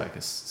just like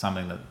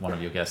something that one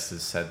of your guests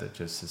has said that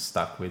just has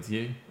stuck with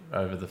you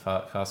over the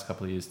past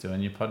couple of years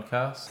doing your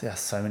podcast? There are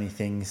so many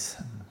things.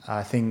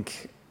 I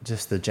think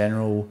just the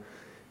general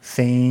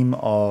theme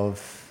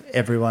of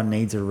everyone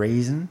needs a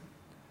reason.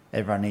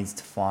 Everyone needs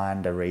to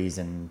find a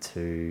reason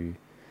to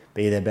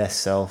be their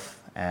best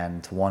self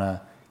and to want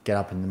to get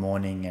up in the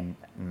morning and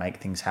make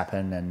things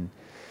happen. And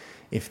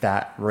if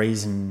that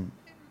reason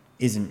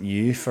isn't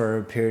you for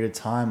a period of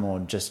time, or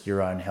just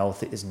your own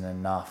health isn't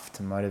enough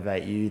to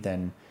motivate you,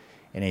 then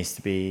it needs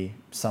to be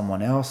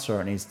someone else,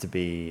 or it needs to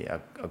be a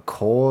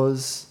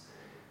cause.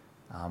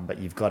 But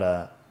you've got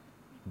to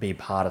be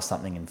part of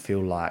something and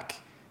feel like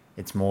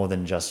it's more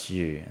than just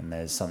you, and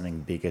there's something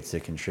bigger to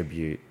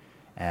contribute.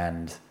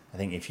 And I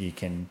think if you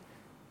can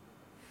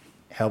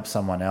help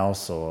someone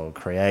else or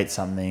create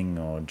something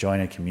or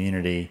join a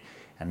community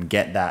and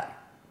get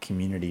that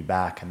community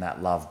back and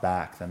that love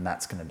back, then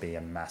that's going to be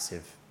a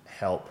massive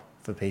help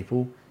for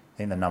people. I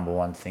think the number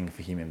one thing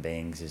for human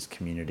beings is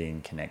community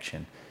and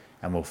connection,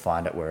 and we'll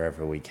find it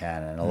wherever we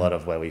can. And a lot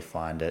of where we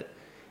find it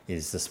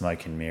is the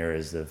smoke and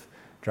mirrors of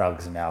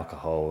drugs and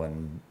alcohol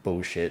and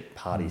bullshit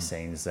party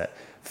scenes that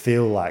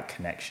feel like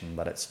connection,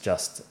 but it's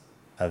just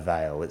a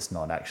veil. It's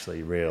not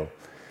actually real.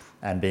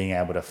 And being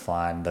able to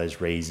find those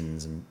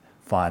reasons and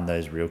find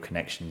those real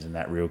connections in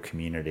that real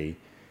community,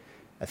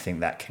 I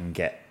think that can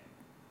get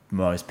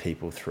most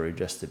people through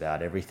just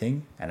about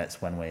everything. And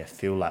it's when we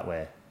feel like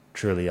we're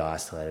truly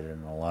isolated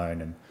and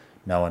alone and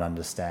no one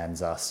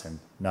understands us and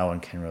no one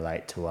can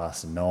relate to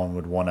us and no one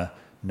would want to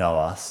know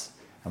us,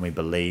 and we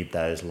believe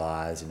those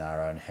lies in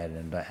our own head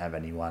and don't have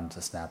anyone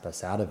to snap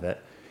us out of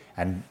it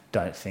and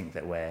don't think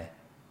that we're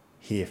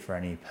here for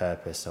any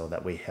purpose or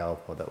that we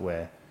help or that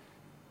we're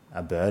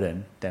a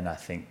burden, then I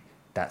think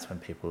that's when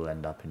people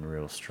end up in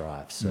real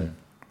strife. So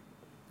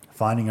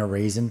finding a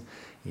reason,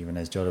 even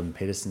as Jordan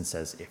Peterson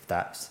says, if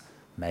that's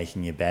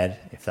making your bed,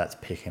 if that's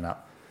picking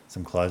up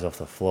some clothes off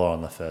the floor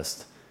on the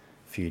first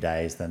few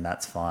days, then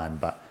that's fine.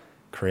 But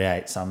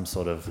create some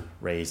sort of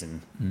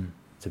reason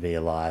to be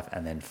alive,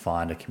 and then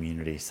find a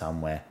community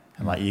somewhere.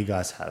 And like you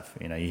guys have,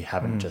 you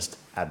haven't just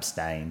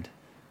abstained.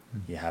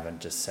 You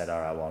haven't just said, all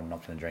right, well, I'm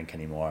not going to drink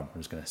anymore. I'm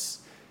just going to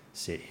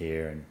sit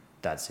here and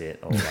that's it.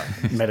 Or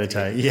like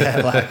meditate.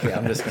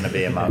 I'm just going to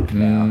be a monk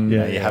now.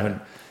 You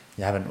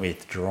haven't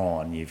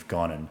withdrawn. You've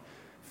gone and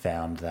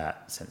found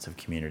that sense of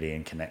community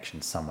and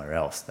connection somewhere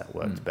else that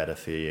worked better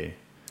for you.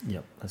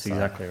 Yep, that's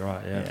exactly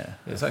right. Yeah,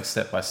 it's like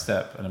step by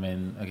step. And I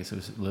mean, I guess it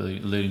was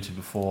alluding to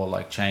before,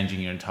 like changing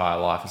your entire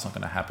life. It's not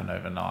going to happen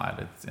overnight.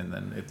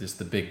 It's just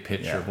the big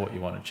picture of what you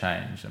want to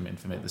change. I mean,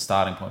 for me, the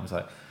starting point was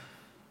like,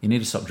 you need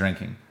to stop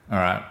drinking. All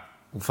right,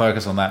 we'll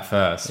focus on that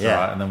first. All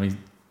right, and then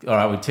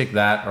we tick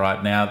that. All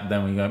right, now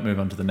then we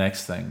move on to the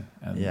next thing,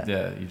 and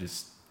you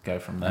just go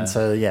from there. And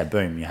so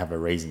boom, you have a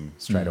reason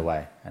straight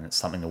away, and it's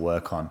something to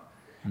work on,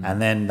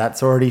 and then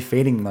that's already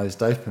feeding those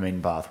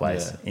dopamine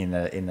pathways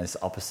in this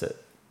opposite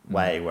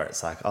way, where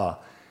it's like, oh,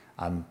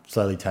 I'm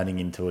slowly turning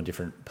into a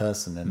different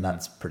person, and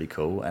that's pretty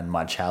cool. And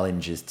my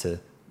challenge is to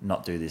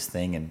not do this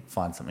thing and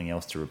find something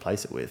else to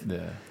replace it with.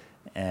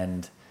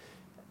 And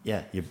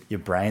your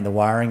brain, the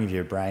wiring of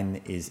your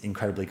brain is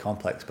incredibly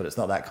complex, but it's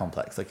not that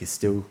complex. Like, you're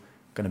still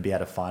going to be able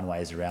to find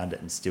ways around it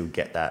and still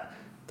get that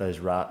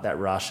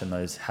rush and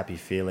those happy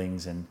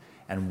feelings and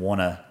want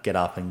to get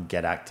up and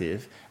get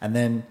active. And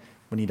then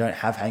when you don't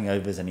have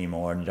hangovers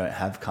anymore and you don't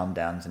have come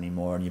downs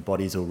anymore and your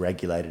body's all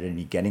regulated and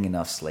you're getting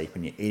enough sleep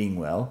and you're eating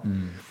well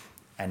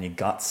and your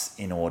gut's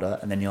in order,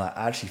 and then you're like,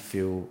 I actually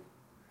feel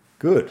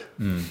good.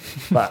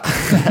 But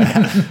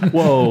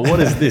whoa, what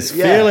is this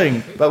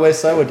feeling? But we're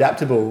so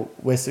adaptable.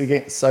 We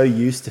get so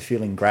used to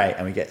feeling great,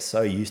 and we get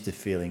so used to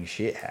feeling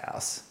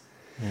shithouse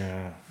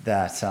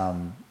that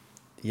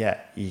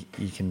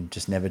you can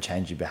just never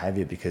change your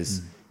behavior,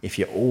 because if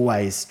you're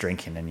always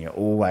drinking and you're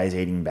always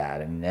eating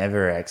bad and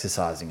never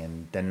exercising,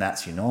 and then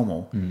that's your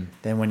normal,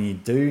 then when you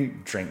do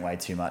drink way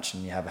too much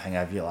and you have a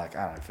hangover, you're like,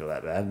 I don't feel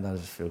that bad, and I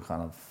just feel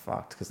kind of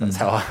fucked because that's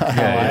how I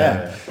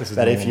am.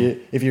 But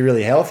if you're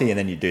really healthy and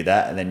then you do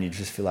that, and then you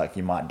just feel like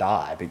you might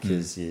die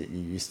because you're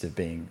used to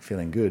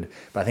feeling good.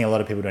 But I think a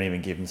lot of people don't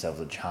even give themselves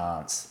a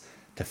chance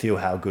to feel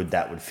how good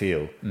that would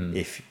feel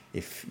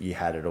if you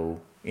had it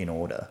all in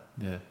order.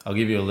 Yeah, I'll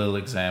give you a little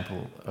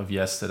example of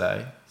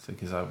yesterday,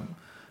 because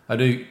I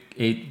do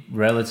eat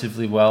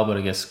relatively well, but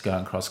I guess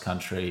going cross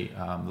country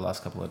the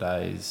last couple of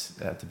days,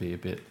 I had to be a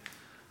bit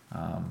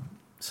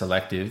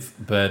selective.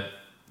 But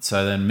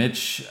so then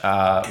Mitch, when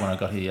I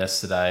got here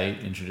yesterday,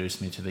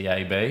 introduced me to the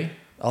AB.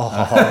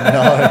 Oh,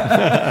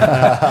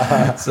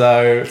 no.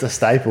 So it's a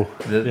staple.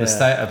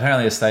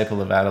 Apparently a staple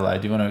of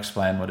Adelaide. Do you want to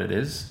explain what it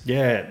is?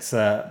 Yeah, it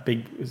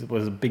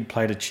was a big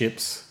plate of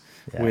chips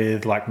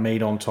with like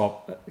meat on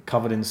top,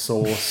 covered in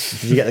sauce.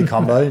 Did you get the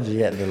combo? Did you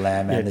get the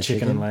lamb and the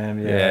chicken? And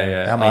lamb,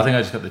 Yeah. I think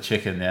I just got the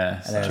chicken,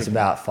 And then it's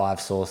about 5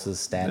 sauces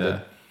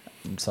standard,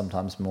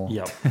 sometimes more.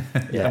 Yep.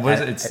 And what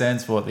is it? It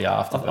stands for the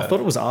Afterbirth. I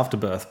thought it was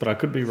Afterbirth, but I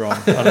could be wrong.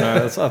 I don't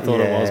know. I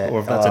thought it was, or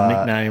if that's a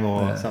nickname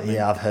or something.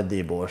 Yeah, I've heard the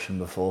abortion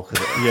before.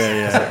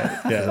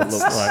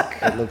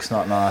 It looks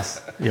not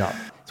nice. Yeah.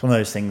 It's one of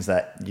those things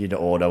that you'd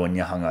order when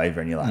you're hungover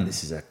and you're like,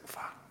 this is a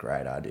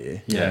great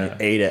idea. Yeah.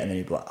 And you eat it and then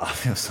you're like, I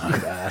feel so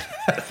bad.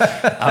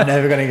 I'm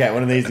never going to get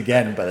one of these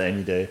again, but then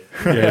you do.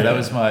 Yeah, that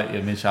was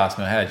Mitch asked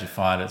me, how did you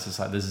find it? It's just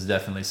like, this is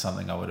definitely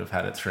something I would have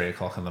had at 3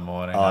 o'clock in the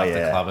morning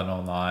after clubbing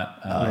all night.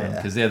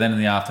 Because then in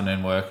the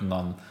afternoon working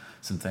on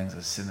some things, I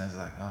was sitting there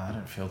like, oh, I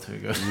don't feel too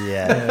good.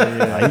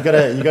 Yeah. You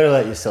gotta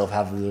let yourself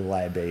have a little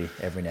A/B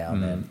every now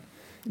and then.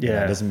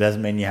 Yeah. It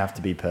doesn't mean you have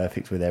to be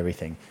perfect with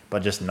everything,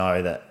 but just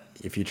know that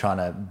if you're trying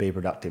to be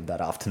productive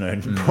that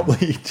afternoon,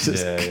 probably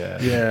just you're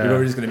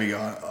probably just going to be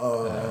going,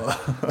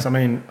 So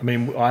I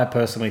mean, I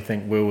personally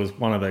think Will was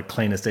one of the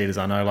cleanest eaters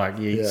I know. Like,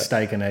 you eat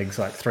steak and eggs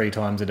like 3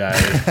 times a day,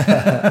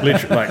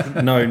 literally, like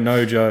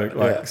no joke.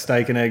 Like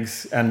steak and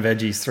eggs and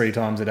veggies 3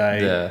 times a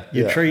day. Yeah.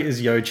 Your treat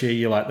is yochi.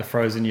 You like the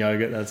frozen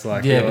yogurt. That's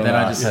like but then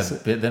I just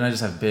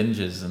have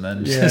binges and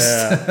then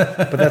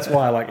But that's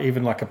why, like,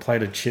 even like a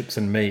plate of chips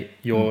and meat,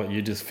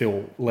 you just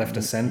feel left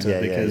of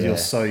center because you're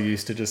so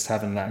used to just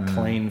having that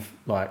clean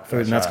like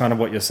food, and that's kind of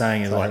what you're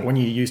saying is so like when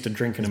you're used to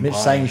drinking and Mitch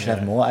pieing, saying you should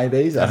have more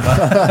ABs. We'll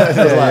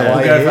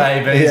go for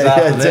ABs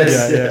after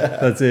this.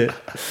 That's it.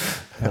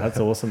 That's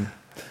awesome.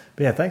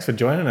 But yeah, thanks for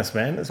joining us,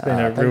 man. It's been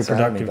a real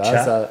productive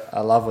chat.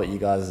 I love what you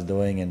guys are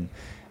doing, and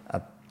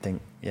I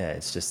think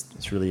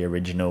it's really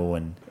original,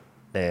 and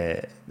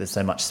there's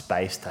so much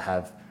space to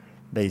have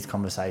these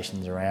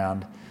conversations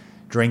around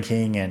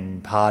drinking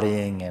and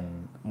partying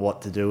and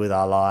what to do with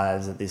our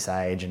lives at this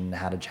age and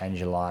how to change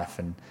your life.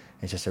 And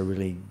it's just a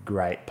really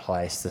great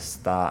place to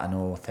start an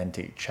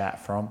authentic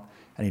chat from.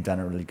 And you've done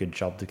a really good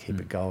job to keep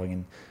it going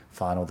and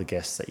find all the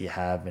guests that you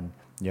have. And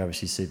you're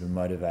obviously super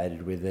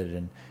motivated with it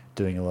and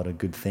doing a lot of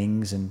good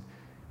things and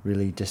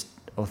really just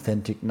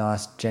authentic,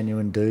 nice,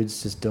 genuine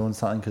dudes just doing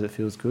something because it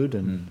feels good.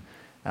 And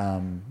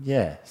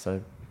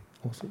so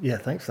awesome. Yeah,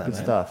 thanks for that, good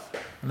man. stuff.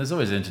 And there's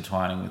always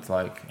intertwining with,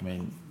 like, I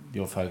mean,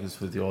 your focus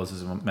with yours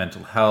is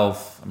mental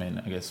health. I mean,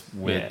 I guess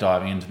we're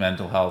diving into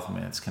mental health. I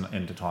mean, it's kind of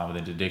intertwined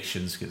with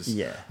addictions because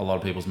a lot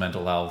of people's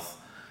mental health,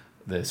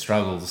 their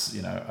struggles,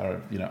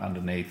 are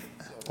underneath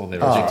all their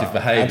addictive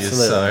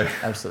behaviours.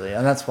 Absolutely.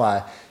 And that's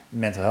why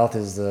mental health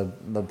is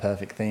the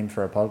perfect theme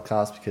for a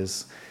podcast,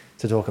 because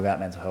to talk about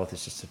mental health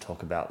is just to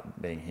talk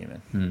about being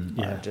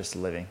human, just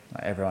living.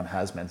 Like, everyone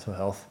has mental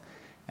health.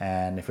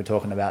 And if we're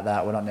talking about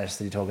that, we're not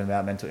necessarily talking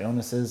about mental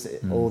illnesses.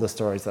 All the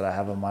stories that I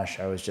have on my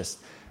show is just,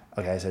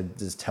 okay, so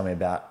just tell me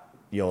about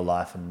your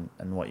life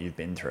and what you've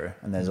been through.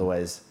 And there's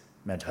always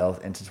mental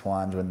health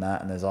intertwined with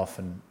that, and there's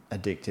often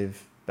addictive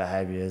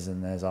behaviours,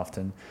 and there's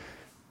often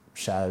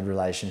shattered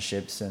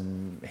relationships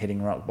and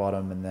hitting rock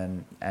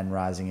bottom and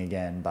rising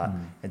again. But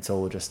it's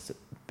all just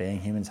being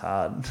human's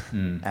hard.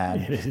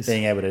 And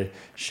being able to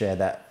share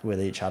that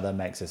with each other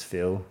makes us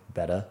feel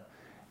better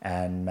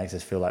and makes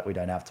us feel like we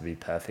don't have to be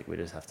perfect. We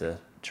just have to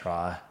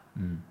try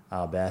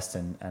our best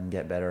and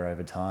get better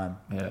over time.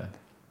 Yeah.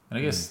 And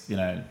I guess,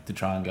 to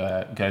try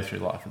and go through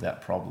life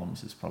without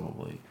problems is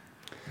probably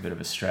a bit of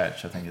a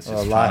stretch. I think it's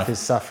just life is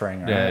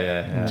suffering, right?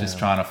 Yeah. Just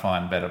trying to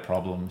find better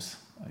problems,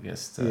 I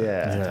guess, to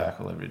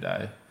tackle every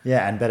day.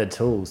 Yeah, and better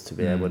tools to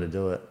be able to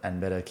do it,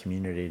 and better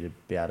community to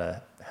be able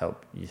to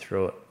help you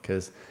through it,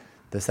 because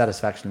the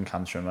satisfaction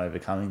comes from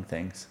overcoming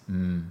things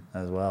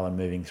as well, and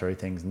moving through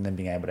things, and then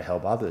being able to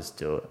help others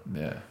do it.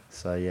 Yeah.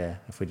 So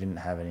if we didn't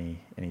have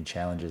any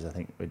challenges, I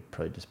think we'd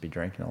probably just be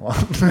drinking a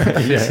lot.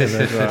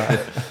 That's right.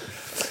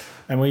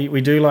 And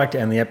we do like to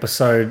end the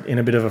episode in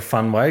a bit of a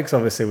fun way, because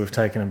obviously we've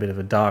taken a bit of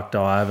a dark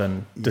dive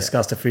and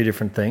discussed a few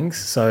different things.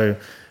 So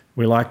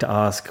we like to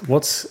ask,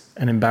 what's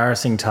an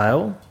embarrassing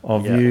tale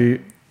of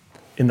you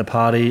in the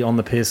party, on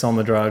the piss, on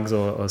the drugs,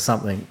 or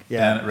something?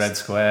 Down at Red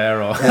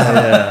Square? Or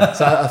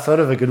So I thought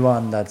of a good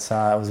one that's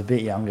I was a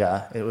bit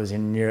younger. It was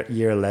in year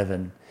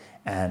 11,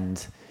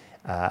 and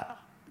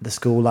the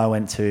school I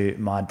went to,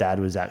 my dad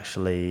was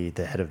actually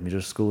the head of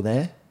middle school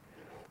there.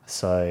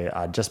 So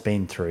I'd just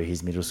been through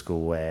his middle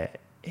school where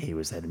he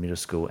was head of middle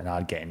school, and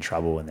I'd get in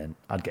trouble, and then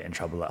I'd get in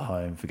trouble at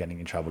home for getting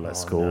in trouble at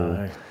school.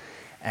 No.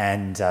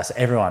 And so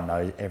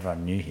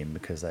everyone knew him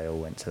because they all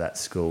went to that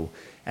school.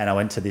 And I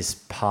went to this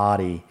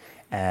party,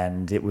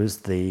 and it was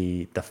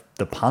the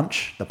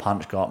punch. The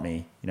punch got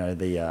me,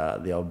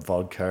 the old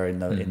vodka in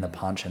the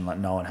punch, and like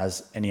no one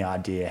has any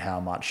idea how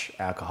much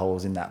alcohol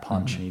is in that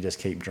punch, and you just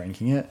keep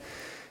drinking it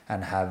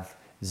and have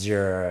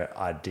zero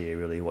idea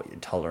really what your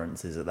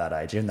tolerance is at that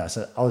age. Even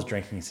though I was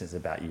drinking since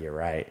about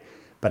year 8,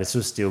 but it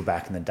was still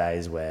back in the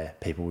days where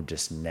people would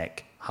just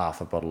neck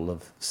half a bottle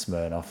of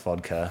Smirnoff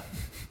vodka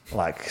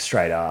like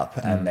straight up,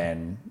 and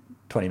then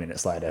 20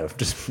 minutes later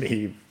just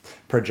be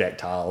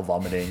projectile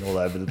vomiting all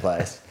over the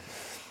place.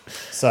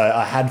 So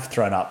I had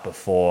thrown up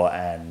before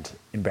and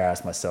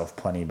embarrassed myself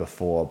plenty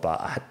before,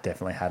 but I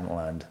definitely hadn't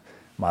learned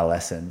my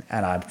lesson.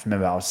 And I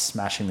remember I was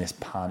smashing this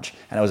punch,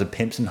 and it was a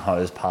Pimps and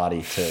Hoes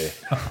party too.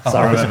 So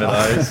I remember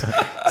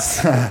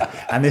those.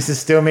 And this is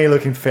still me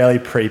looking fairly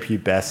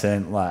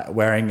prepubescent, like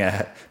wearing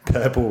a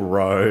purple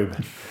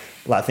robe,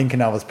 like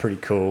thinking I was pretty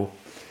cool.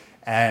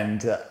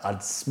 And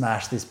I'd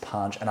smashed this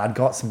punch, and I'd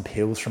got some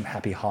pills from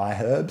Happy High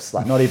Herbs,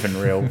 like not even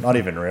real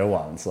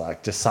ones,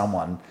 like just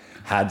someone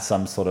had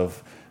some sort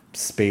of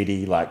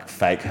speedy, like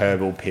fake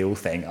herbal pill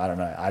thing. I don't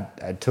know.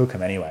 I took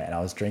them anyway, and I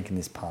was drinking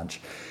this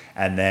punch.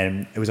 And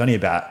then it was only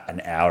about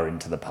an hour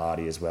into the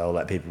party as well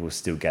that people were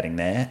still getting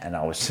there, and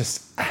I was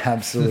just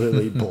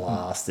absolutely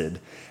blasted.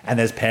 And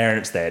there's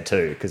parents there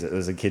too, because it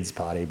was a kids'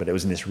 party, but it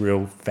was in this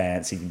real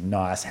fancy,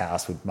 nice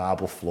house with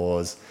marble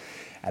floors,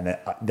 and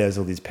there's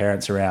all these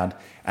parents around,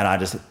 and I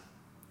just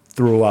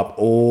threw up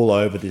all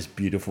over this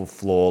beautiful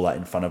floor, like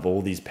in front of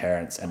all these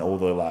parents, and all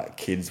the like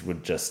kids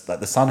would just like,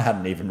 the sun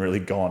hadn't even really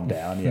gone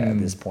down yet at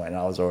this point, and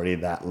I was already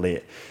that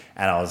lit,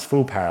 and I was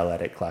full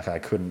paralytic, like I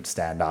couldn't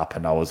stand up,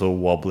 and I was all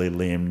wobbly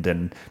limbed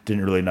and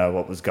didn't really know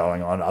what was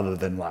going on other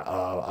than like,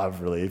 oh,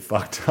 I've really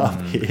fucked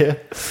up here.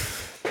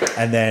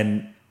 And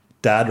then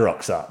Dad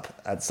rocks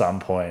up at some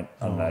point,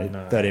 I don't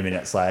know, 30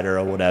 minutes later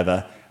or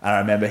whatever, and I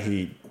remember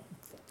he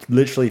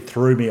literally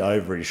threw me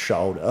over his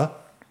shoulder.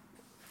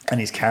 And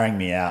he's carrying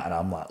me out, and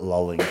I'm like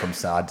lolling from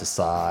side to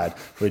side.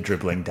 We're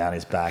dribbling down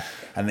his back,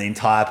 and the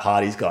entire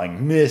party's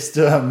going,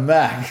 Mr.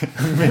 Mac,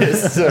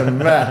 Mr.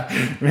 Mac,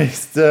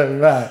 Mr.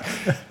 Mac.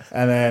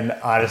 And then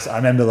I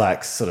remember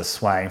like sort of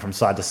swaying from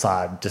side to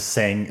side, just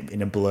seeing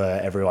in a blur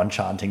everyone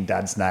chanting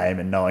Dad's name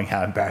and knowing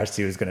how embarrassed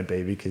he was going to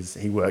be because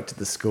he worked at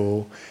the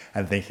school,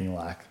 and thinking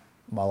like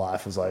my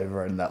life was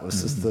over and that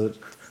was just the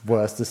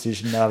worst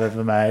decision I've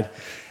ever made.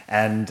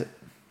 And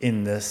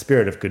in the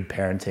spirit of good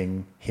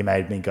parenting, he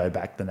made me go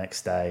back the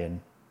next day and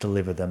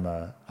deliver them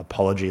a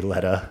apology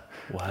letter.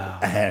 Wow.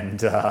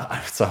 And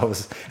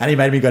and he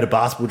made me go to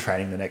basketball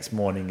training the next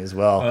morning as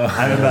well.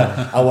 I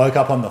remember I woke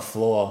up on the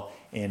floor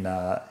in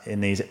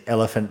these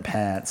elephant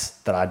pants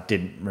that I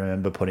didn't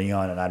remember putting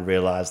on, and I'd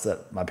realised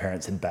that my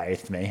parents had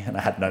bathed me, and I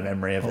had no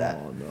memory of that.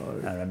 Oh, no.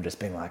 And I remember just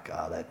being like,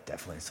 oh, they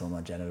definitely saw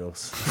my genitals.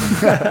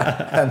 So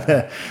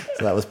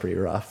that was pretty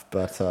rough,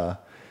 but...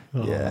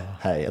 yeah.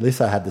 Hey, at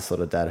least I had this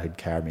sort of dad who'd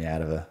carry me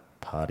out of a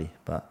party,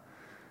 but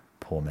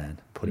poor man,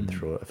 put him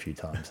through it a few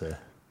times there.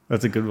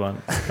 That's a good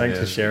one. Thanks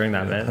for sharing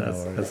that, man.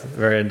 That's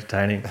very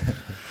entertaining.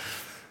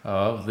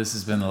 Oh, this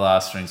has been the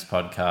Last Drinks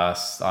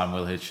podcast. I'm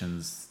Will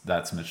Hitchens.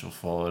 That's Mitchell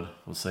Ford.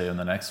 We'll see you in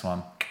the next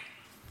one.